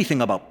didn't know anything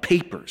about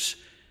papers.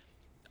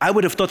 I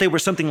would have thought they were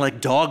something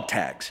like dog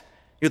tags.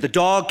 You know, the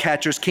dog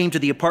catchers came to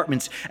the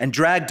apartments and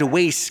dragged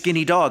away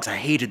skinny dogs. I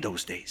hated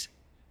those days.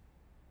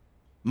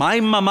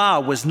 My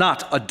mama was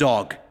not a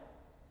dog.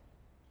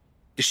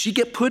 Did she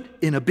get put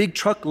in a big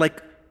truck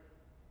like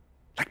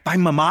by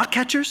mama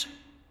catchers?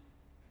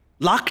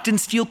 Locked in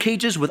steel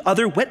cages with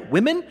other wet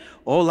women?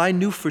 All I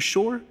knew for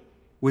sure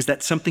was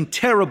that something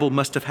terrible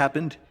must have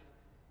happened,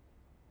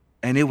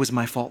 and it was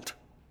my fault.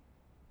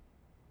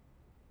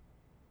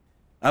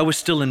 I was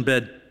still in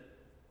bed,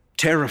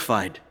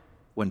 terrified,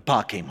 when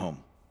Pa came home.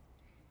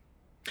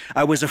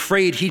 I was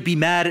afraid he'd be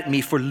mad at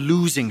me for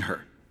losing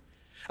her.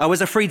 I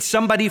was afraid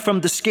somebody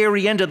from the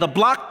scary end of the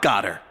block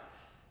got her.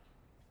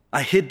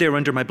 I hid there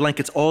under my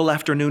blankets all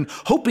afternoon,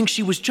 hoping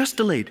she was just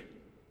delayed.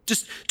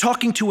 Just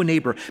talking to a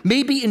neighbor,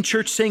 maybe in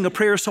church saying a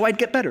prayer so I'd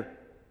get better.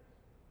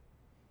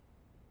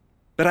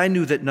 But I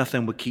knew that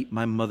nothing would keep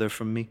my mother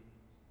from me.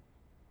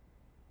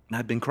 And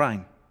I'd been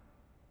crying.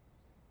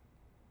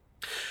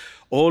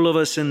 All of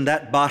us in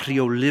that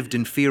barrio lived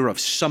in fear of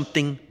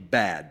something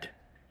bad.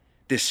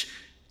 This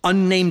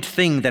unnamed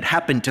thing that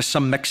happened to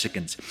some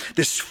Mexicans.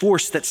 This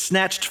force that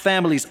snatched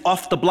families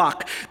off the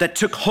block, that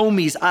took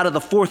homies out of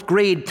the 4th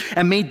grade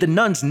and made the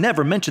nuns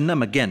never mention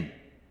them again.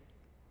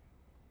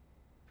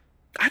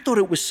 I thought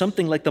it was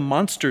something like the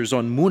monsters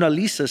on Mona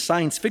Lisa's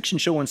science fiction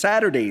show on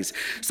Saturdays.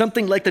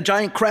 Something like the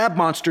giant crab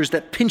monsters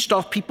that pinched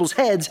off people's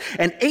heads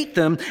and ate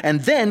them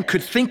and then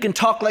could think and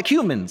talk like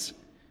humans.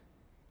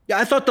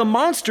 I thought the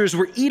monsters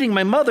were eating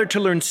my mother to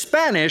learn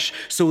Spanish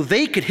so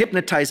they could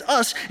hypnotize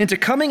us into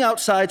coming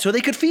outside so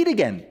they could feed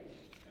again.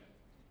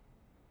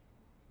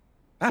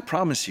 I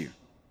promise you,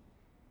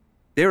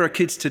 there are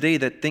kids today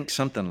that think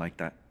something like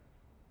that.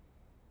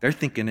 They're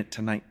thinking it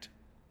tonight.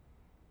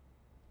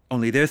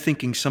 Only they're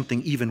thinking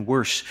something even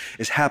worse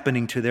is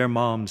happening to their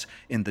moms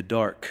in the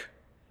dark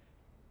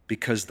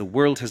because the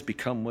world has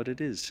become what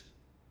it is.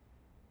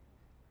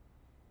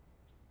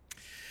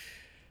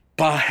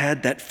 Pa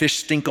had that fish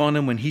stink on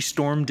him when he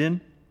stormed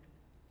in,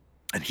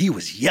 and he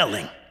was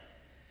yelling.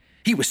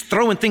 He was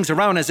throwing things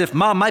around as if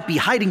Mom might be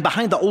hiding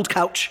behind the old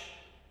couch.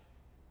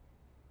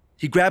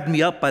 He grabbed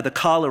me up by the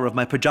collar of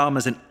my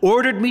pajamas and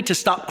ordered me to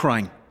stop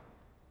crying.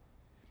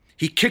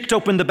 He kicked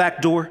open the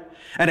back door,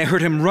 and I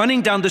heard him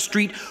running down the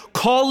street,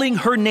 calling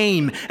her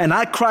name, and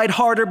I cried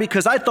harder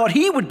because I thought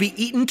he would be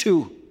eaten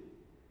too.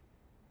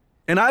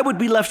 And I would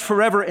be left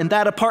forever in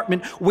that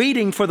apartment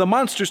waiting for the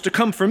monsters to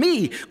come for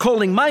me,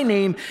 calling my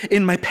name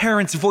in my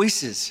parents'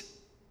 voices.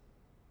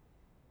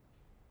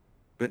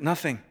 But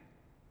nothing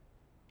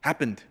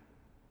happened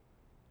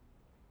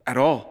at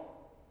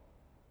all.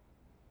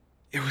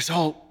 It was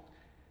all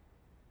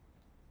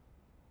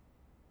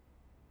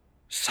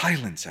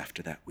silence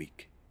after that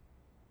week.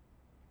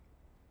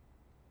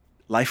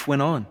 Life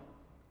went on.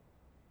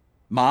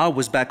 Ma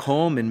was back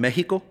home in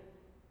Mexico.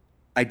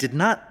 I did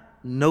not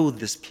know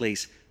this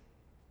place,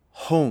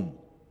 home,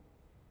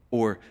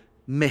 or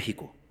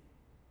Mexico.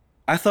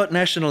 I thought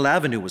National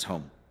Avenue was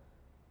home.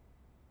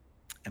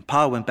 And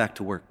Pa went back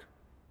to work.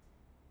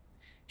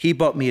 He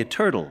bought me a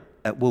turtle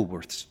at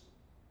Woolworth's.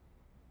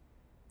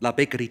 La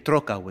Bakery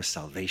Troca was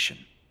salvation.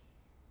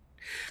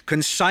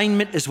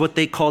 Consignment is what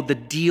they called the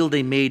deal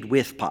they made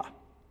with Pa.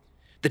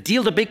 The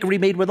deal the bakery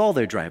made with all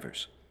their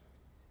drivers.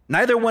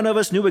 Neither one of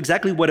us knew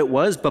exactly what it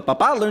was, but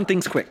Papa learned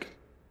things quick.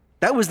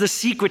 That was the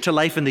secret to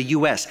life in the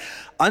U.S.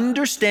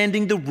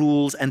 Understanding the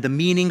rules and the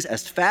meanings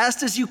as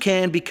fast as you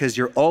can because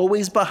you're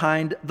always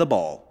behind the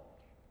ball,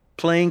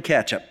 playing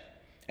catch up.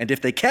 And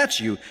if they catch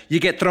you, you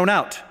get thrown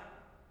out.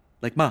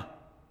 Like Ma.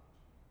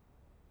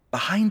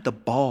 Behind the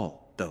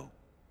ball, though.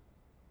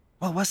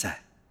 What was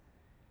that?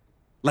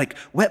 Like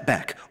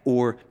wetback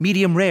or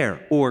medium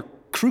rare or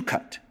crew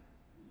cut.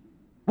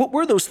 What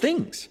were those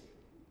things?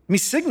 I mean,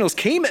 signals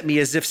came at me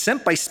as if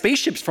sent by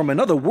spaceships from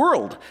another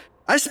world.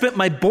 I spent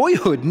my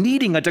boyhood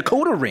needing a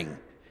decoder ring.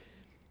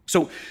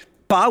 So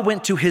Pa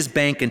went to his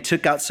bank and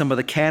took out some of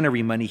the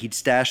cannery money he'd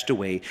stashed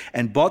away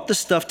and bought the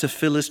stuff to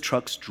fill his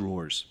truck's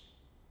drawers.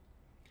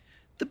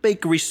 The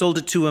bakery sold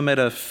it to him at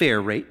a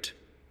fair rate,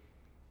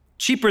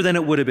 cheaper than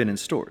it would have been in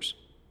stores.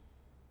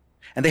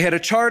 And they had a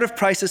chart of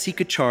prices he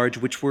could charge,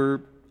 which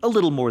were a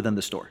little more than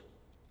the store.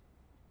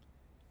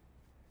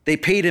 They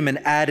paid him an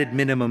added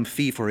minimum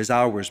fee for his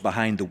hours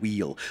behind the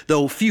wheel,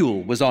 though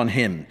fuel was on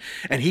him,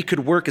 and he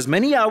could work as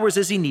many hours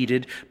as he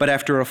needed, but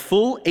after a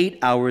full 8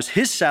 hours,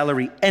 his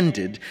salary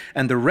ended,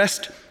 and the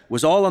rest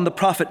was all on the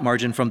profit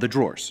margin from the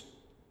drawers.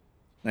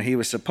 Now, he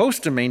was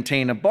supposed to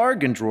maintain a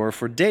bargain drawer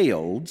for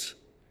day-olds,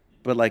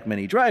 but like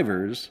many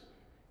drivers,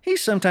 he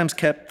sometimes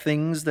kept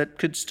things that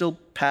could still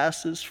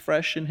pass as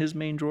fresh in his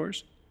main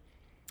drawers.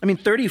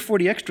 30,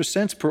 40 extra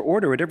cents per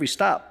order at every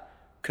stop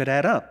could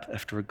add up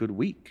after a good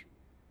week.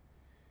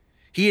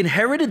 He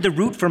inherited the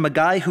route from a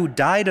guy who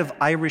died of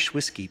Irish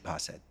whiskey, Pa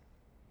said.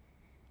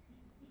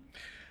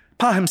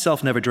 Pa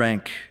himself never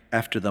drank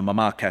after the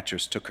mama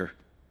catchers took her,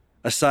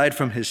 aside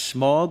from his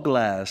small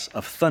glass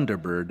of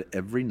Thunderbird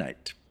every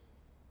night.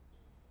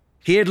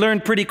 He had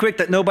learned pretty quick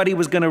that nobody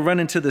was going to run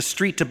into the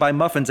street to buy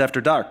muffins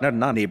after dark, not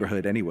in our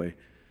neighborhood anyway.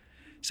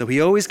 So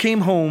he always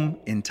came home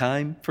in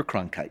time for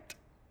Cronkite.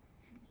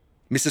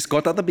 Mrs.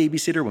 Cota, the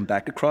babysitter, went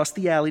back across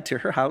the alley to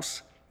her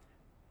house.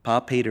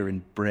 Pa paid her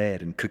in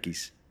bread and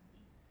cookies.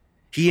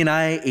 He and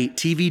I ate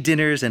TV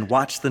dinners and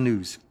watched the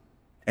news.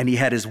 And he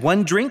had his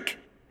one drink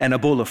and a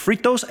bowl of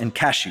fritos and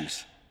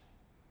cashews.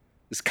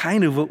 It's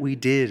kind of what we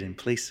did in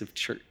place of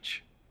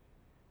church.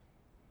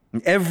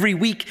 And every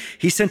week,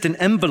 he sent an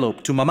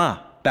envelope to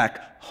Mama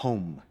back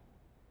home.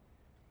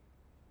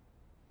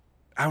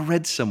 I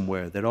read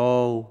somewhere that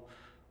all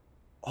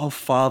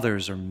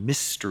fathers are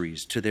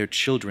mysteries to their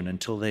children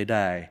until they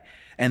die,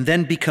 and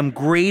then become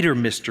greater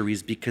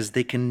mysteries because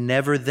they can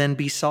never then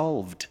be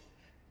solved.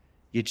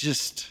 You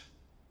just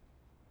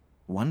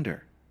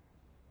wonder.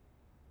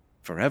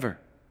 Forever.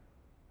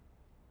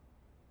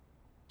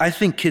 I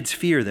think kids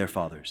fear their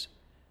fathers.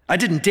 I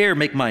didn't dare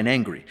make mine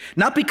angry.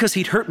 Not because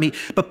he'd hurt me,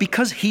 but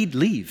because he'd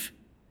leave.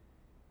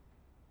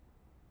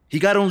 He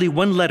got only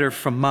one letter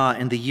from Ma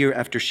in the year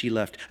after she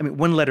left.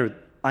 One letter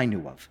I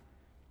knew of.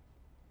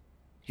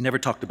 He never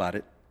talked about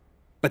it.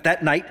 But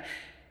that night,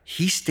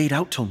 he stayed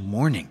out till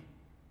morning.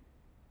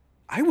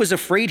 I was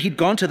afraid he'd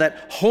gone to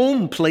that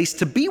home place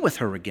to be with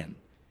her again.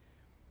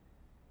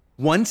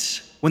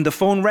 Once, when the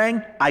phone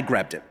rang, I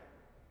grabbed it.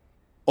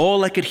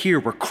 All I could hear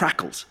were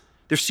crackles.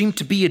 There seemed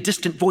to be a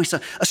distant voice,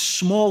 a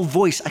small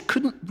voice I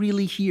couldn't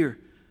really hear.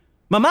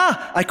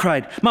 "Mama!" I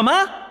cried.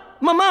 "Mama!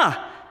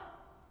 Mama!"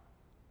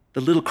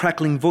 The little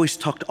crackling voice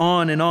talked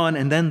on,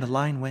 and then the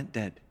line went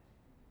dead.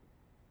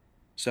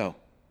 So,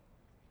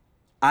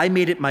 I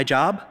made it my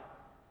job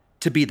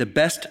to be the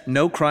best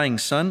no-crying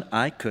son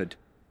I could.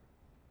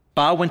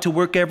 Pa went to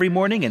work every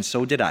morning, and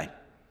so did I.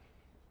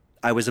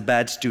 I was a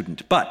bad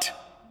student, but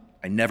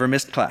I never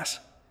missed class.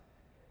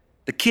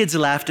 The kids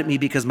laughed at me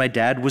because my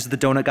dad was the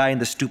donut guy in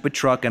the stupid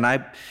truck, and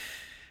I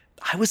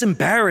was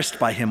embarrassed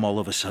by him all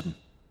of a sudden.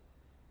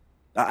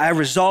 I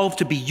resolved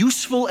to be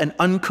useful and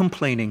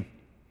uncomplaining.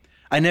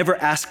 I never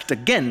asked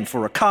again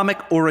for a comic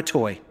or a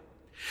toy.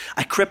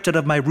 I crept out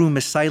of my room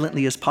as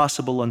silently as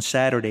possible on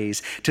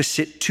Saturdays to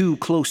sit too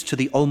close to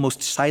the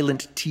almost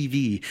silent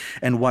TV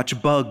and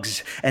watch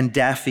Bugs and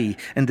Daffy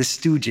and the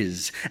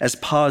Stooges as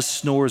Pa's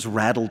snores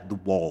rattled the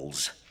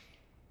walls.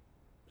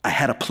 I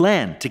had a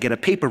plan to get a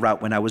paper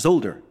route when I was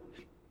older.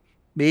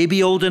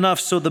 Maybe old enough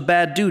so the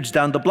bad dudes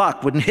down the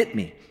block wouldn't hit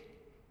me.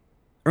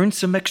 Earn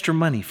some extra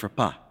money for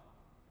Pa.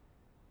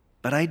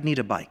 But I'd need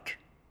a bike.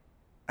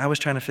 I was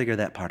trying to figure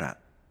that part out.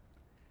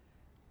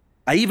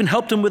 I even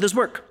helped him with his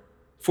work.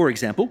 For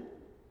example,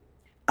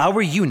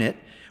 our unit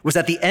was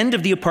at the end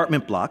of the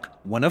apartment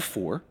block, one of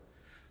 4,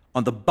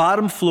 on the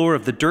bottom floor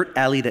of the dirt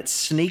alley that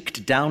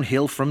snaked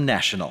downhill from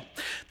National.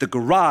 The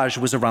garage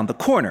was around the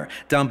corner,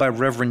 down by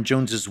Reverend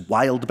Jones's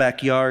wild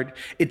backyard.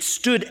 It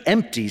stood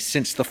empty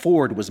since the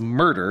Ford was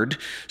murdered,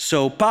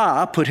 so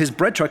Pa put his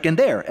bread truck in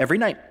there every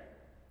night.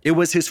 It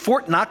was his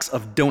Fort Knox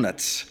of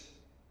doughnuts.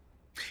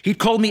 He'd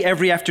call me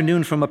every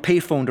afternoon from a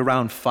payphone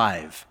around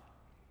 5.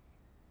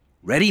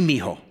 "Ready,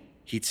 mijo,"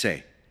 he'd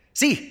say.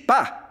 "Si,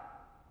 Pa.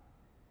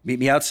 Meet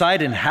me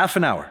outside in half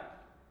an hour."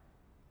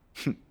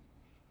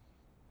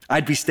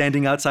 I'd be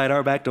standing outside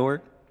our back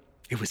door.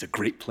 It was a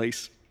great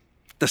place.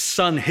 The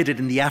sun hit it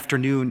in the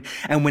afternoon,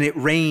 and when it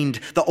rained,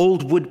 the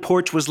old wood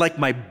porch was like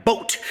my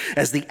boat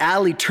as the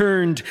alley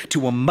turned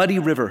to a muddy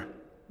river.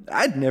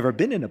 I'd never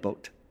been in a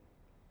boat.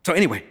 So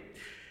anyway,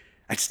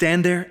 I'd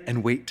stand there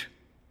and wait.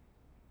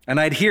 And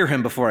I'd hear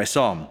him before I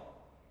saw him.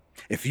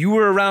 If you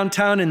were around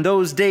town in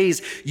those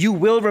days, you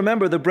will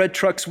remember the bread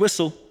truck's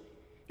whistle.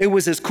 It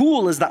was as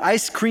cool as the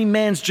ice cream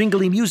man's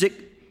jingly music.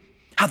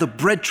 How the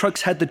bread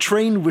trucks had the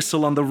train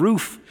whistle on the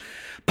roof.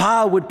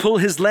 Pa would pull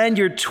his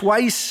lanyard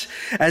twice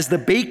as the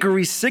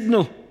bakery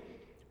signal.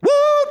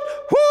 Woot,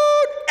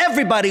 woot,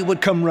 everybody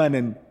would come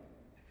running.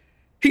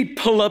 He'd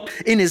pull up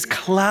in his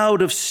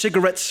cloud of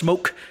cigarette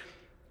smoke,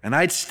 and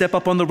I'd step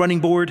up on the running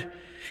board.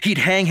 He'd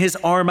hang his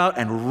arm out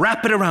and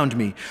wrap it around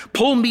me,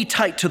 pull me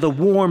tight to the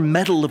warm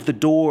metal of the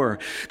door.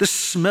 The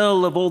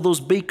smell of all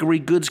those bakery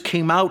goods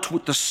came out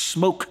with the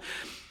smoke.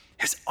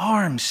 His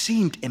arm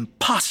seemed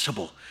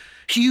impossible,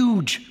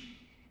 huge,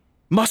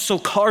 muscle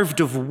carved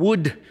of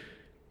wood,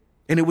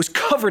 and it was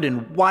covered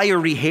in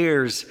wiry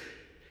hairs.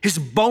 His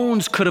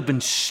bones could have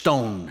been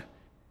stone.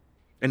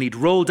 and he'd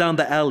roll down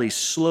the alley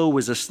slow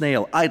as a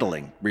snail,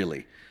 idling,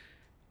 really.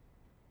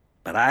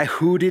 But I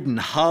hooted and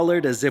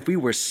hollered as if we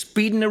were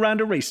speeding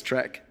around a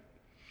racetrack.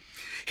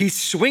 He'd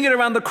swing it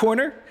around the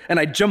corner, and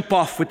I'd jump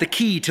off with the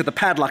key to the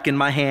padlock in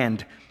my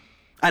hand.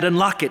 I'd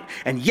unlock it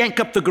and yank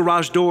up the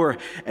garage door,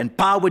 and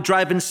Pa would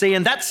drive in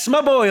saying, "That's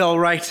my boy, all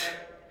right."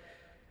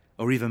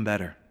 Or even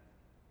better,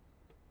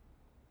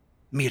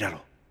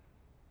 "Míralo."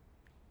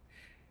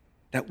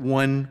 That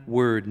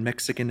one-word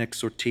Mexican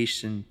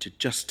exhortation to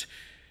just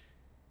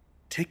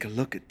take a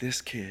look at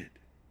this kid.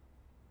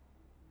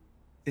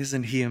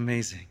 Isn't he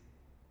amazing?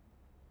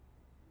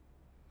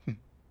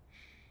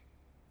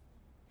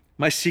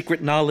 My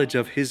secret knowledge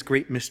of his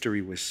great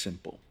mystery was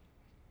simple.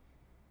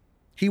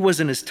 He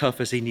wasn't as tough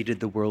as he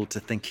needed the world to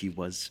think he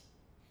was.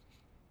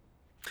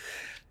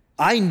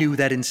 I knew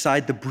that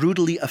inside the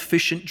brutally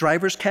efficient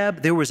driver's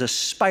cab, there was a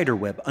spider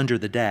web under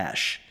the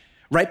dash,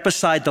 right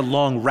beside the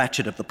long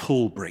ratchet of the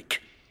pull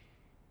brake.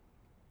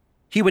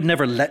 He would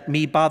never let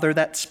me bother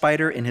that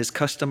spider. In his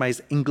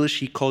customized English,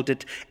 he called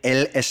it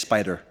El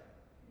Spider.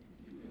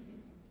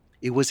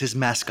 It was his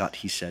mascot,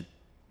 he said.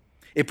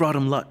 It brought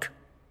him luck.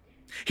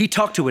 He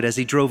talked to it as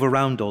he drove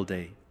around all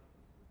day.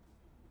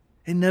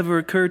 It never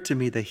occurred to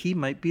me that he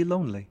might be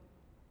lonely.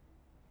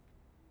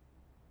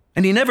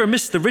 And he never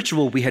missed the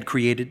ritual we had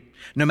created,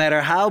 no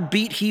matter how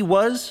beat he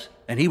was,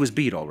 and he was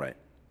beat all right.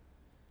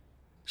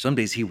 Some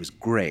days he was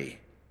gray.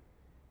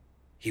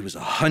 He was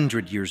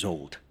 100 years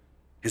old.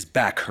 His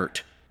back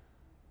hurt.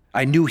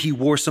 I knew he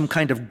wore some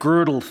kind of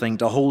girdle thing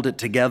to hold it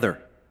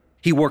together.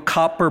 He wore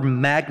copper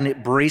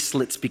magnet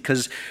bracelets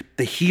because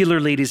the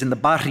healer ladies in the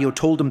barrio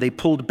told him they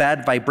pulled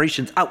bad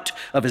vibrations out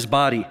of his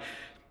body.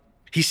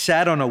 He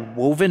sat on a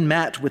woven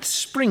mat with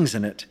springs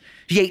in it.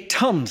 He ate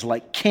Tums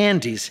like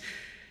candies.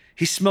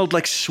 He smelled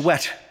like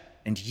sweat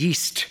and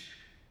yeast.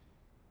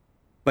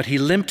 But he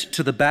limped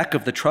to the back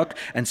of the truck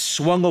and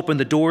swung open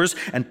the doors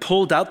and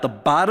pulled out the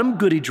bottom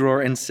goodie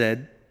drawer and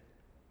said,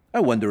 "I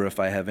wonder if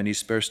I have any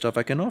spare stuff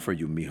I can offer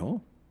you,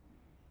 mijo."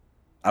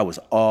 I was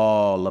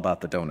all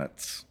about the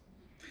donuts.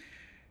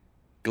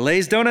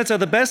 "Glazed donuts are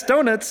the best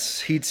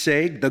donuts," he'd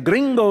say. "The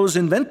gringos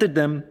invented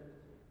them."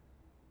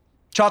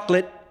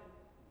 "Chocolate.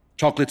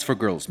 Chocolate's for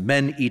girls.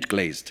 Men eat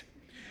glazed."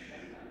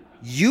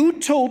 "You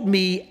told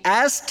me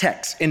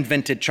Aztecs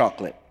invented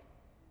chocolate."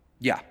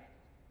 "Yeah,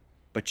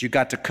 but you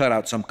got to cut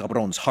out some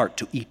cabron's heart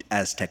to eat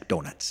Aztec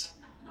donuts."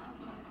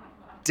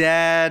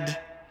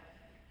 "Dad,"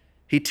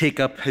 he'd take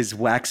up his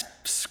wax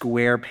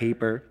square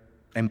paper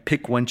and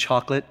pick one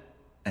chocolate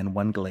and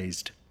one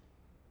glazed.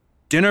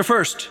 "Dinner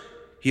first,"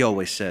 he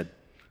always said.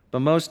 But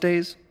most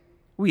days,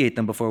 we ate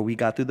them before we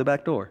got through the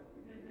back door.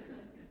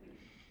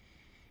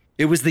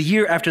 It was the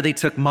year after they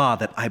took Ma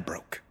that I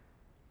broke.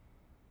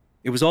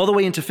 It was all the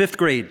way into 5th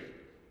grade.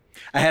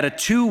 I had a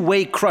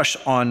two-way crush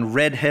on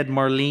redhead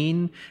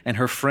Marlene and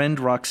her friend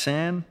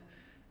Roxanne.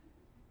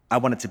 I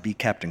wanted to be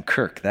Captain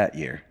Kirk that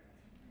year.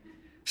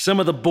 Some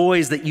of the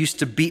boys that used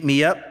to beat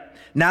me up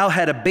now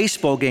had a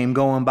baseball game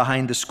going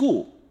behind the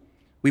school.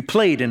 We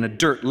played in a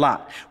dirt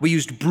lot. We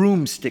used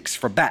broomsticks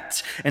for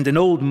bats, and an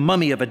old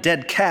mummy of a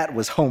dead cat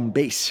was home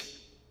base.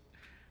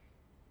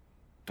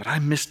 But I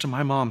missed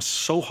my mom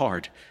so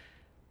hard.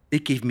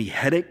 It gave me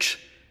headaches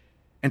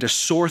and a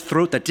sore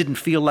throat that didn't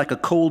feel like a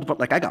cold, but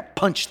like I got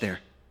punched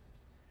there.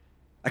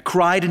 I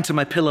cried into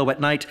my pillow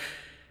at night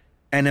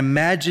and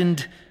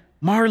imagined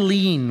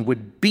Marlene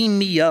would beam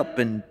me up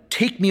and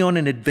take me on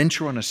an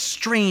adventure on a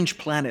strange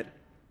planet,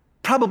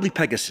 probably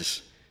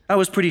Pegasus. I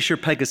was pretty sure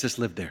Pegasus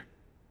lived there.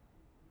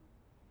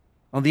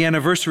 On the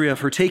anniversary of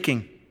her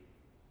taking,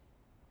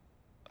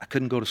 I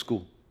couldn't go to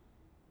school.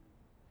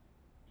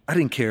 I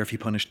didn't care if he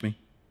punished me.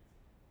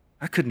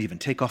 I couldn't even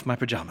take off my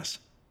pajamas.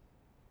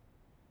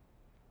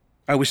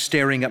 I was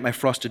staring at my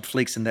frosted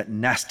flakes in that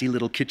nasty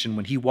little kitchen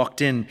when he walked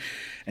in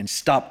and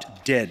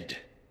stopped dead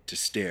to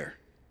stare.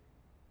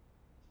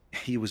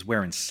 He was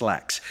wearing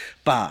slacks.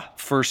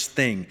 First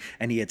thing,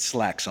 and he had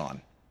slacks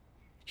on.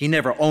 He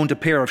never owned a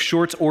pair of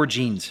shorts or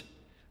jeans.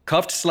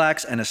 Cuffed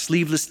slacks and a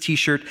sleeveless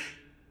t-shirt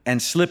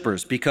and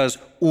slippers because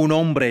un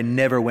hombre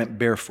never went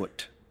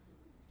barefoot.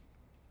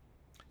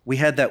 We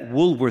had that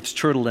Woolworth's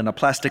turtle in a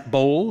plastic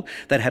bowl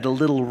that had a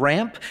little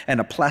ramp and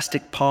a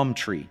plastic palm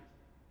tree.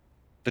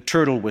 The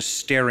turtle was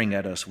staring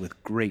at us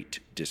with great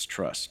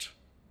distrust.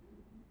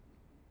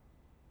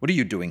 "What are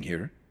you doing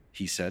here?"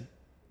 he said.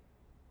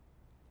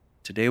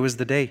 Today was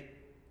the day.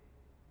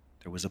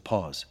 There was a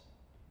pause.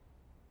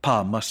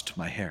 Pa mussed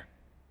my hair.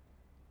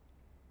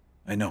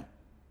 "I know."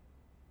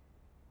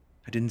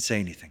 I didn't say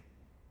anything.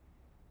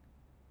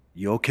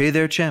 "You okay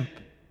there, champ?"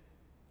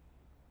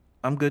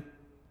 "I'm good."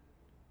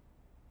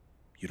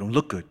 "You don't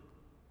look good."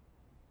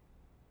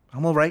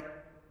 "I'm all right."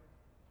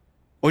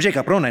 "Oye,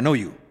 cabrón, I know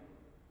you.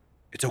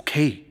 It's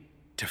okay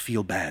to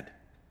feel bad."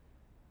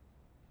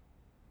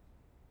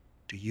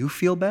 "Do you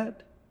feel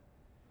bad?"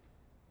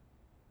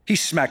 He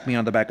smacked me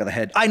on the back of the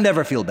head. "I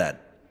never feel bad."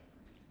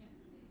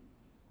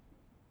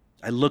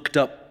 I looked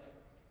up.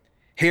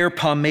 Hair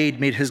pomade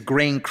made his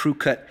grain crew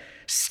cut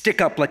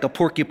stick up like a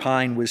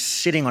porcupine was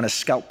sitting on a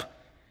scalp.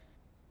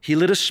 He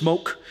lit a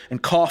smoke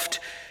and coughed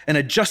and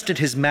adjusted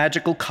his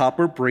magical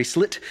copper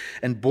bracelet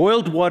and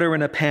boiled water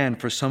in a pan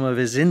for some of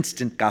his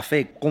instant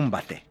café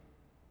combate.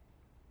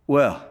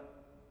 "Well,"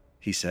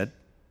 he said.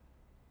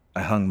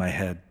 I hung my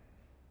head.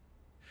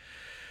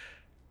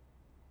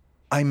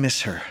 "I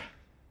miss her,"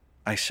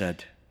 I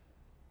said.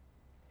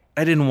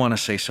 I didn't want to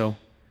say so.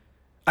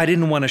 I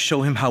didn't want to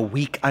show him how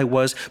weak I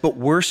was, but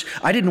worse,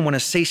 I didn't want to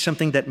say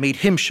something that made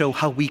him show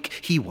how weak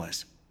he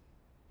was.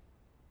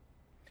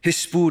 His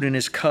spoon in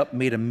his cup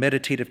made a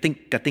meditative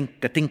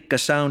think-a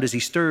sound as he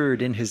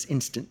stirred in his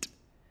instant.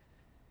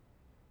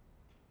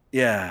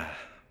 "Yeah,"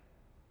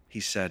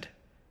 he said,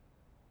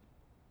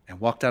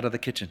 and walked out of the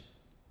kitchen.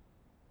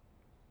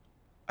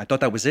 I thought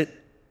that was it.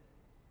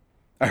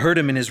 I heard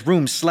him in his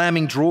room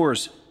slamming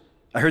drawers.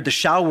 I heard the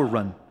shower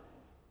run.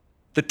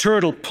 The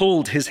turtle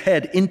pulled his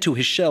head into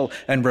his shell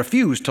and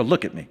refused to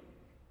look at me.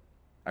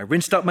 I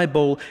rinsed out my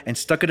bowl and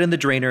stuck it in the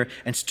drainer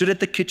and stood at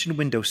the kitchen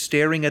window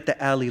staring at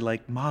the alley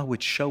like Ma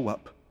would show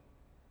up.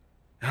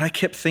 And I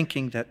kept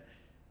thinking that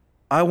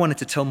I wanted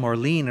to tell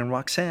Marlene and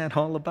Roxanne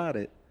all about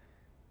it.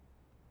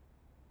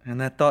 And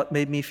that thought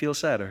made me feel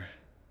sadder.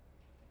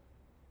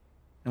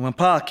 And when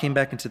Pa came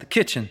back into the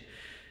kitchen,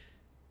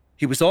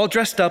 he was all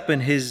dressed up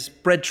in his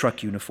bread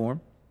truck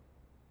uniform.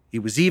 He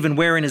was even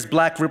wearing his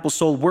black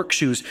ripple-sole work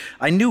shoes.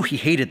 I knew he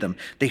hated them.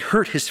 They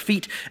hurt his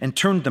feet and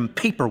turned them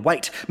paper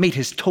white, made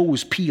his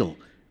toes peel.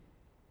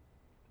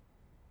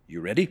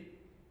 "You ready?"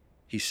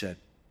 he said.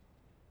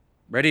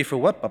 "Ready for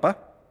what, Papa?"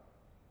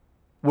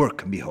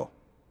 "Work, mijo.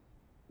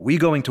 We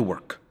going to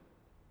work."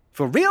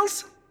 "For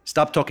reals?"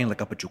 "Stop talking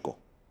like a pachuco,"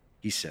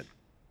 he said.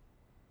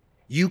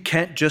 "You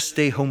can't just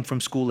stay home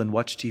from school and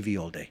watch TV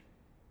all day.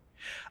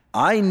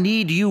 I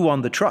need you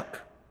on the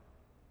truck.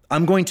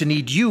 I'm going to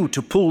need you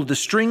to pull the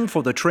string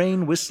for the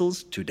train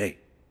whistles today."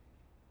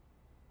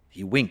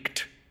 He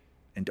winked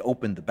and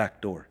opened the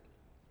back door.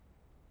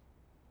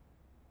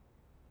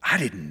 I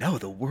didn't know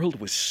the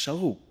world was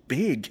so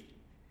big.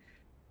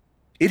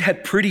 It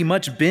had pretty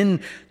much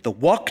been the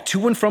walk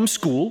to and from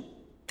school,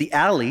 the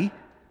alley,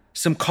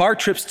 some car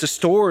trips to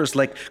stores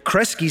like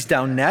Kresge's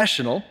down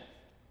National,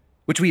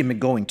 which we had been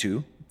going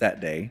to that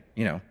day,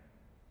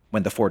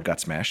 when the Ford got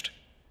smashed.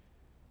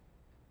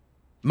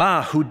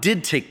 Ma, who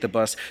did take the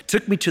bus,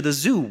 took me to the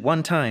zoo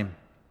one time.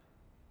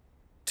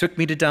 Took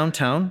me to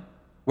downtown,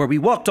 where we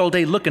walked all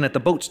day looking at the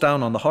boats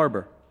down on the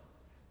harbor.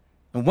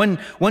 And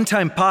one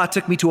time, Pa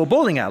took me to a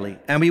bowling alley,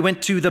 and we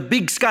went to the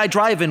Big Sky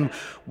Drive-In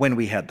when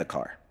we had the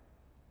car.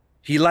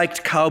 He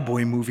liked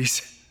cowboy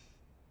movies.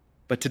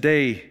 But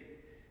today,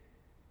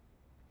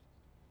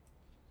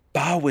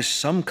 Pa was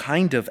some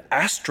kind of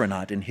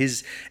astronaut in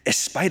his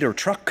Spider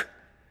truck,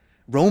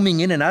 roaming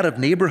in and out of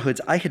neighborhoods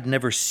I had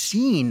never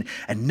seen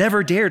and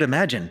never dared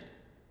imagine.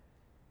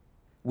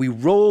 We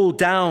rolled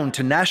down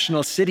to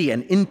National City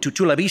and into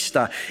Chula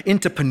Vista,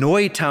 into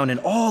Pinoy Town, and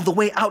all the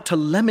way out to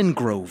Lemon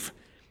Grove.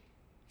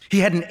 He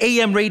had an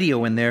AM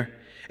radio in there,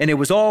 and it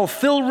was all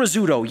Phil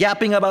Rizzuto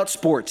yapping about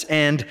sports,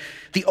 and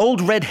the old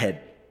redhead,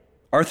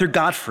 Arthur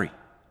Godfrey,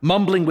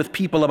 mumbling with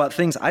people about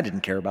things I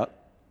didn't care about.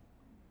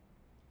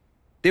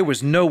 There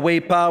was no way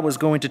Pa was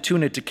going to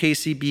tune it to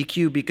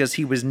KCBQ because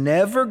he was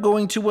never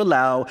going to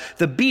allow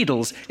the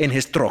Beatles in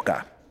his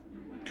troca.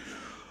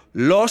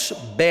 Los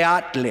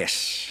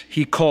Beatles,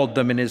 he called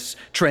them in his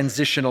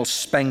transitional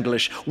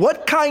Spanglish.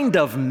 What kind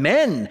of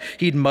men,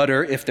 he'd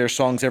mutter if their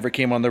songs ever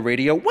came on the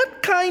radio.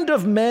 What kind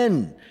of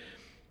men?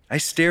 I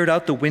stared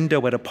out the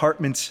window at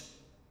apartments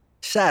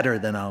sadder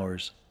than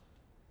ours,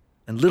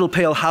 and little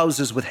pale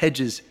houses with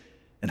hedges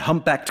and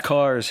humpbacked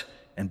cars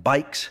and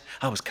bikes.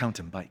 I was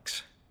counting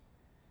bikes.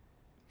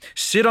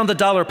 "Sit on the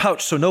dollar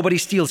pouch so nobody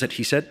steals it,"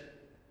 he said.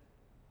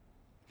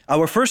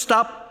 Our first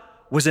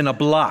stop was in a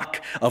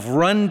block of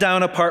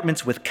run-down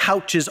apartments with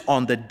couches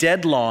on the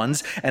dead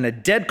lawns and a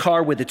dead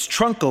car with its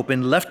trunk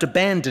open left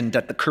abandoned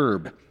at the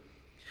curb.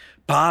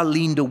 Pa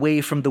leaned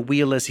away from the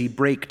wheel as he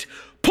braked.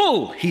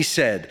 "Pull," he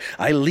said.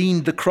 I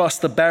leaned across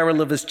the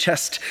barrel of his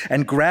chest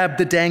and grabbed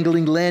the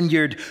dangling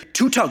lanyard.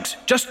 2 tugs,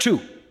 just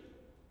 2.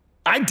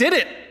 I did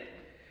it.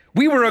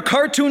 We were a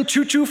cartoon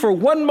choo-choo for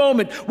one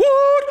moment.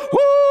 Woot,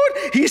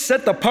 woot! He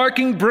set the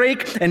parking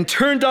brake and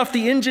turned off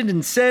the engine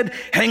and said,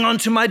 "Hang on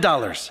to my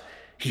dollars."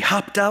 He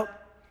hopped out.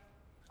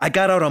 I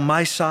got out on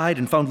my side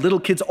and found little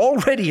kids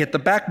already at the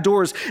back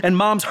doors and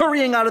moms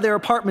hurrying out of their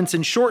apartments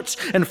in shorts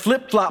and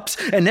flip-flops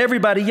and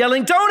everybody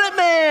yelling, "Donut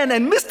Man!"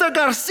 and "Mr.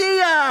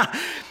 Garcia!"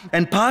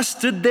 And Pa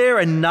stood there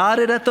and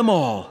nodded at them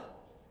all.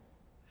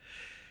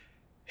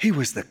 He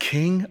was the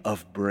king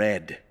of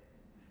bread,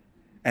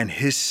 and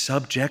his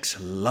subjects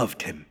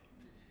loved him.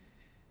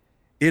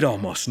 It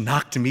almost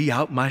knocked me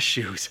out my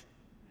shoes.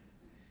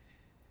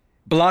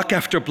 Block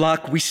after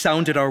block, we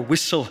sounded our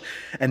whistle,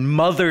 and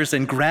mothers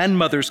and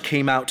grandmothers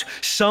came out.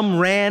 Some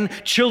ran,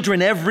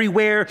 children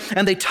everywhere,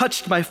 and they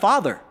touched my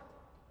father.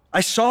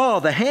 I saw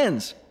the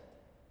hands.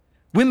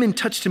 Women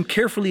touched him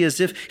carefully as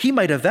if he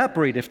might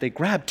evaporate if they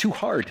grabbed too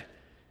hard.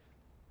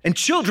 And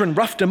children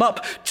roughed him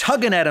up,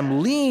 tugging at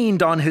him,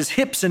 leaned on his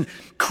hips and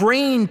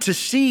craned to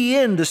see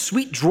in the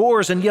sweet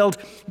drawers and yelled,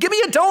 "Give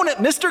me a donut,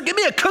 mister, give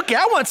me a cookie,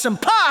 I want some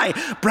pie."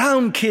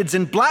 Brown kids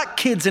and black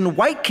kids and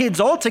white kids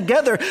all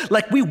together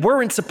like we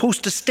weren't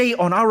supposed to stay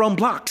on our own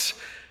blocks.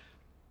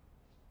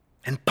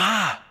 And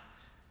Pa,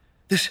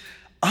 this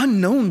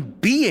unknown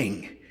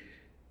being,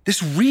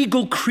 this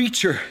regal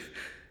creature,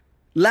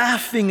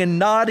 laughing and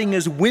nodding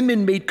as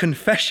women made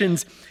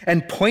confessions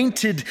and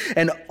pointed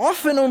and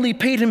often only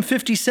paid him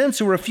 50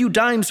 cents or a few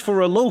dimes for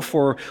a loaf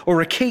or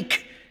a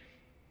cake.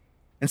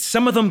 And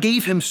some of them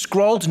gave him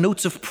scrawled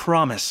notes of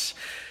promise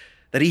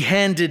that he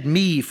handed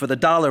me for the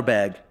dollar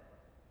bag.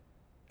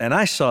 And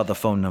I saw the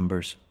phone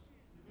numbers.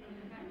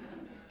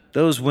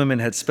 Those women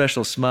had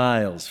special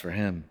smiles for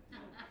him.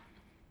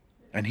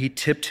 And he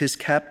tipped his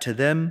cap to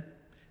them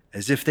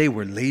as if they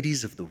were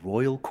ladies of the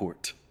royal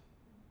court.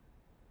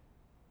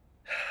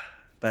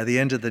 By the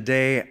end of the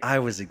day, I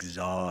was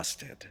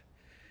exhausted.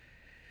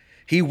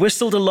 He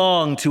whistled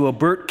along to a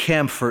Bert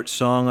Kaempfert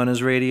song on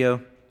his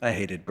radio. I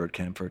hated Bert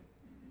Kaempfert.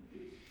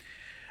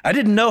 I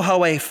didn't know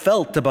how I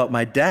felt about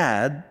my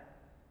dad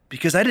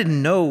because I didn't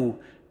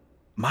know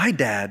my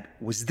dad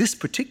was this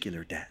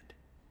particular dad.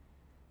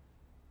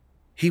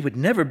 He would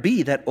never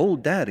be that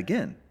old dad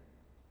again.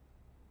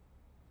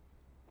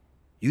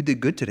 "You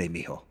did good today,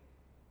 mijo."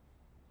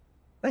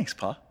 "Thanks,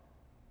 Pa."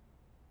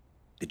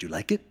 "Did you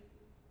like it?"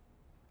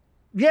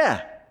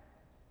 "Yeah."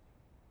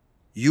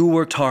 "You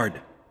worked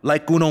hard,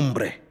 like un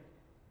hombre."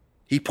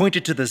 He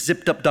pointed to the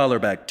zipped-up dollar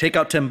bag. "Take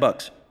out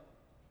 $10.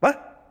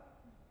 "What?"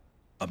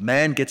 "A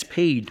man gets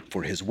paid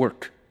for his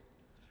work."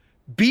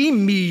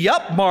 "Beam me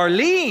up,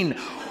 Marlene.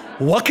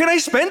 What can I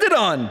spend it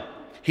on?"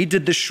 He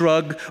did the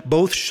shrug,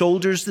 both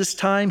shoulders this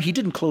time. He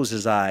didn't close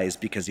his eyes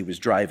because he was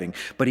driving,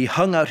 but he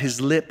hung out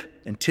his lip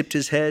and tipped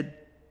his head.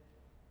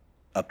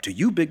 "Up to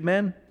you, big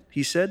man,"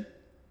 he said.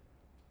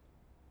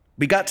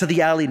 We got to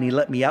the alley and he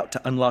let me out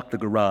to unlock the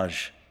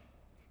garage.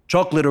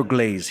 "Chocolate or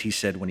glaze," he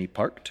said when he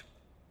parked.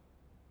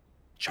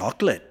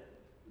 "Chocolate."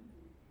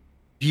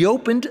 He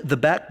opened the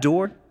back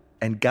door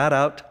and got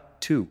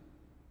out too.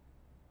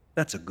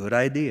 "That's a good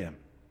idea.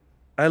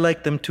 I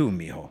like them too,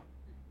 mijo."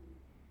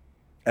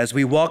 As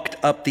we walked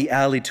up the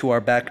alley to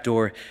our back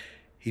door,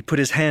 he put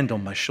his hand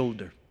on my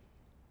shoulder.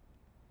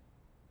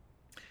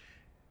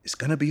 "It's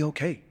gonna be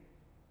okay,"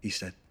 he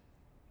said.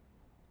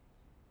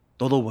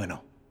 "Todo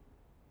bueno."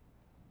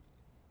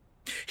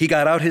 He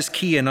got out his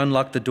key and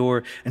unlocked the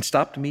door and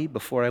stopped me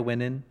before I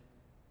went in.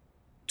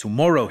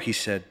 "Tomorrow," he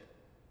said,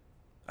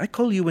 "I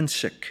call you in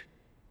sick.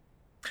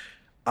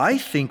 I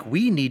think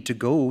we need to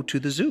go to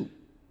the zoo.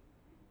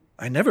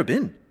 I never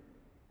been.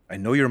 I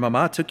know your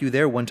mama took you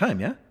there one time,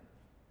 yeah?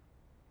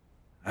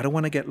 I don't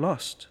want to get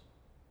lost.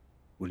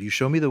 Will you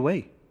show me the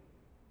way?"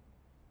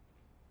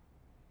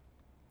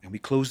 And we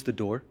closed the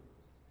door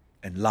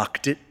and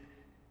locked it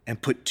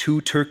and put 2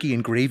 turkey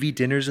and gravy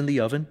dinners in the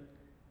oven.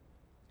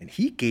 And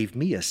he gave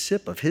me a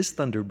sip of his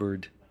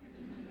Thunderbird.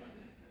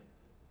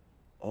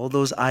 All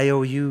those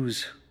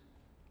IOUs,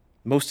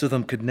 most of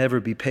them could never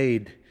be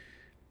paid.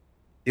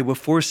 It would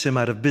force him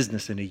out of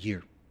business in a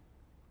year.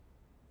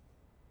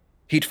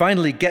 He'd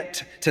finally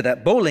get to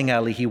that bowling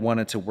alley he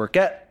wanted to work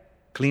at,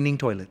 cleaning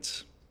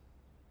toilets.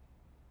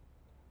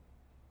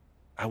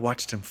 I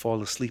watched him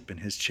fall asleep in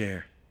his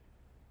chair.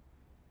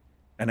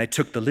 And I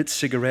took the lit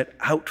cigarette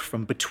out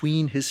from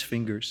between his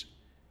fingers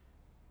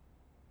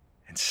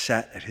and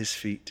sat at his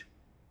feet,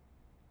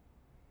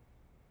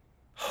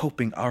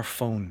 hoping our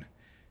phone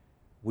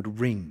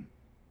would ring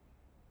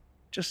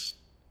just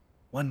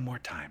one more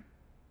time.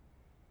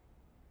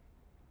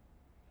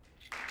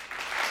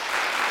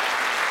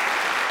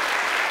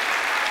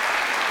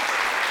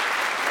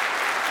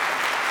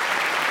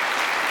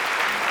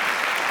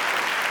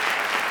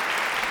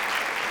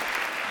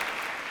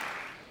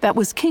 That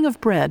was King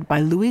of Bread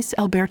by Luis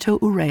Alberto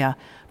Urrea,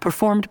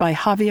 performed by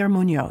Javier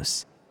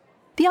Munoz.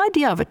 The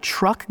idea of a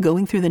truck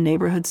going through the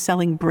neighborhood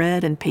selling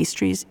bread and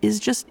pastries is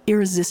just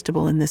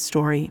irresistible in this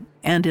story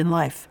and in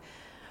life.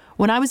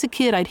 When I was a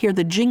kid, I'd hear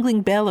the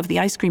jingling bell of the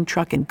ice cream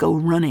truck and go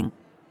running.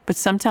 But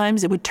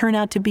sometimes it would turn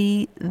out to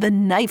be the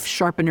knife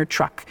sharpener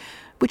truck,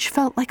 which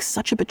felt like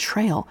such a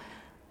betrayal.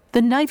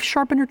 The knife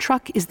sharpener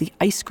truck is the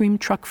ice cream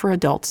truck for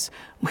adults,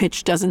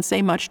 which doesn't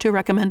say much to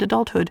recommend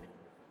adulthood.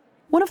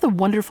 One of the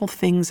wonderful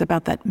things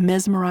about that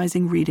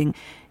mesmerizing reading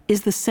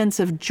is the sense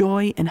of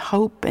joy and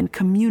hope and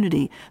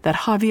community that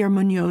Javier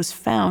Munoz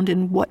found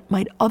in what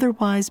might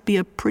otherwise be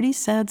a pretty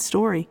sad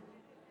story.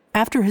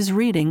 After his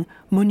reading,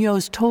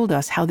 Munoz told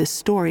us how this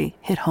story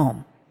hit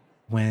home.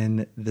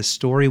 When the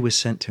story was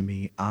sent to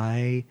me,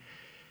 I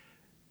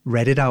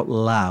read it out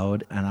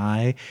loud and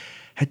I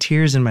had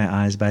tears in my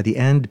eyes by the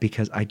end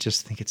because I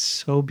just think it's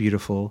so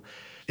beautiful.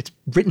 It's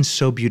written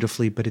so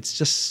beautifully, but it's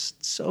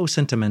just so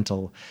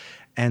sentimental.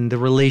 And the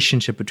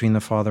relationship between the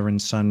father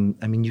and son,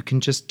 I mean, you can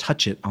just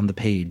touch it on the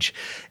page.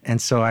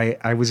 And so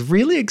I was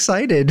really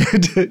excited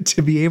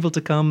to be able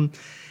to come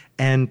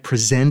and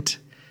present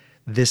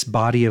this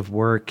body of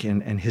work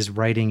and his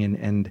writing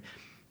and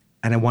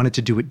And I wanted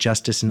to do it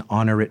justice and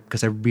honor it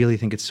because I really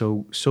think it's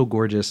so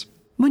gorgeous.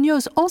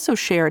 Munoz also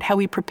shared how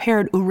he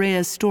prepared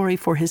Urrea's story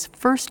for his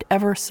first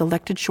ever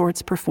Selected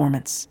Shorts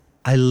performance.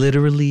 I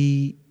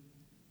literally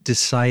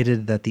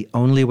decided that the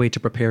only way to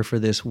prepare for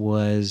this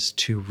was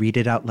to read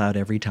it out loud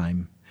every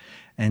time.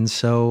 And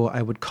so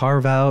I would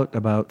carve out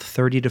about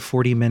 30 to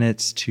 40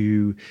 minutes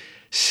to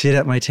sit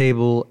at my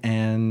table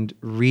and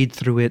read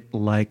through it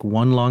like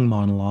one long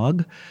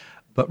monologue.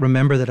 But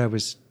remember that I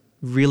was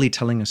really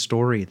telling a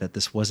story, that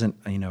this wasn't,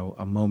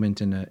 a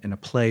moment in a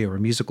play or a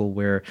musical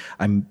where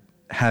I'm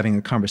having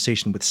a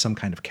conversation with some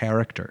kind of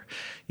character,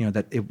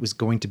 that it was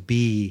going to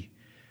be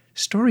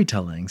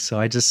storytelling.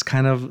 So I just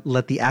kind of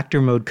let the actor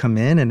mode come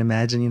in and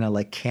imagine,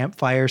 like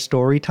campfire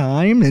story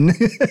time and,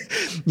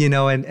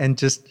 and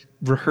just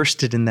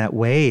rehearsed it in that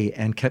way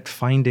and kept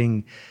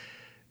finding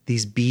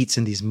these beats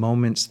and these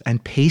moments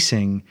and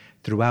pacing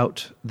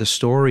throughout the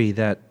story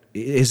that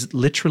is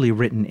literally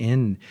written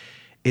in.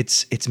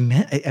 It's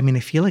meant, I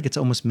feel like it's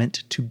almost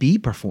meant to be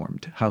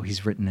performed, how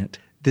he's written it.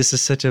 This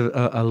is such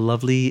a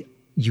lovely,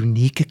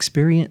 unique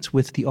experience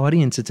with the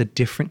audience. It's a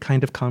different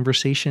kind of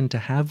conversation to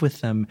have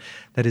with them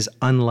that is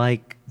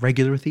unlike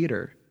regular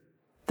theater.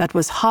 That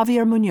was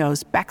Javier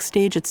Munoz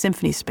backstage at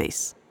Symphony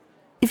Space.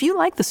 If you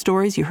like the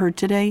stories you heard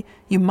today,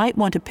 you might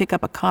want to pick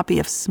up a copy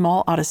of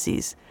Small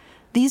Odysseys.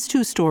 These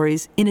 2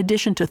 stories, in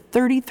addition to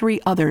 33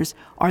 others,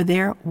 are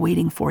there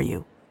waiting for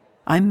you.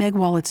 I'm Meg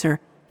Wolitzer.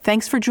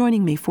 Thanks for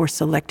joining me for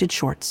Selected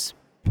Shorts.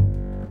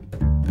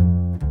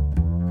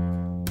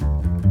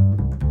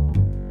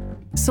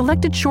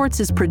 Selected Shorts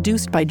is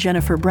produced by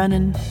Jennifer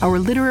Brennan. Our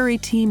literary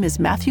team is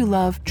Matthew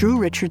Love, Drew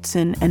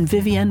Richardson, and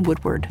Vivienne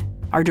Woodward.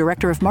 Our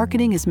director of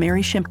marketing is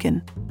Mary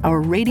Shimkin. Our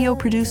radio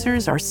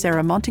producers are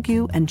Sarah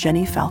Montague and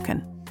Jenny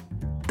Falcon.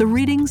 The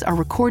readings are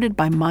recorded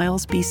by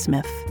Miles B.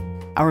 Smith.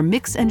 Our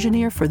mix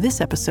engineer for this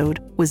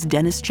episode was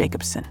Dennis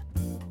Jacobson.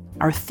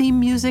 Our theme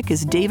music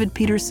is David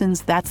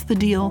Peterson's That's the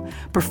Deal,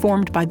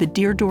 performed by the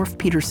Deerdorf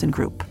Peterson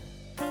Group.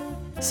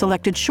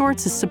 Selected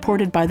Shorts is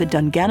supported by the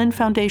Dungannon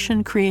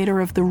Foundation,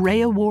 creator of the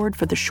Ray Award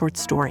for the short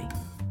story.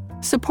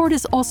 Support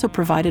is also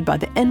provided by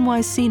the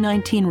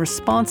NYC-19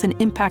 Response and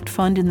Impact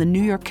Fund in the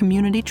New York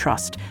Community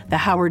Trust, the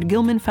Howard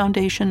Gilman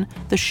Foundation,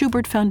 the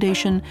Schubert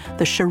Foundation,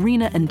 the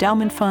Sharina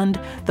Endowment Fund,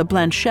 the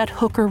Blanchette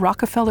Hooker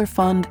Rockefeller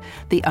Fund,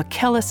 the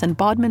Achilles and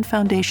Bodman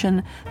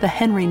Foundation, the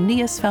Henry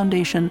Nias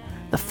Foundation,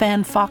 the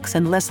Fan Fox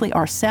and Leslie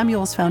R.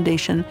 Samuels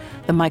Foundation,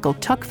 the Michael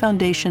Tuck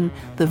Foundation,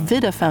 the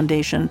Vida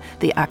Foundation,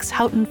 the Axe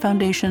Houghton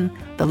Foundation,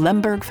 the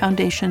Lemberg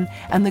Foundation,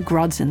 and the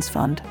Grodzins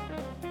Fund.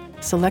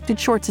 Selected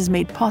Shorts is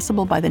made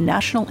possible by the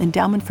National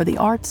Endowment for the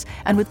Arts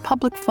and with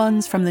public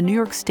funds from the New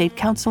York State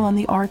Council on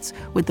the Arts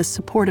with the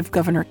support of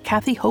Governor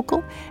Kathy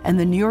Hochul and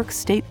the New York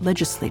State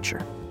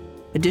Legislature.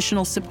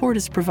 Additional support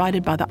is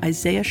provided by the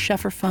Isaiah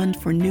Sheffer Fund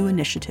for New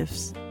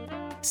Initiatives.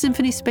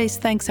 Symphony Space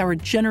thanks our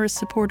generous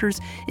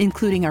supporters,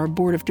 including our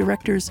board of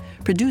directors,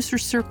 producer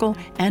circle,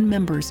 and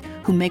members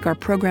who make our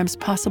programs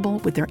possible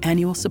with their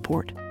annual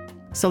support.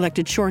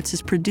 Selected Shorts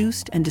is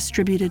produced and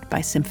distributed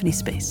by Symphony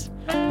Space.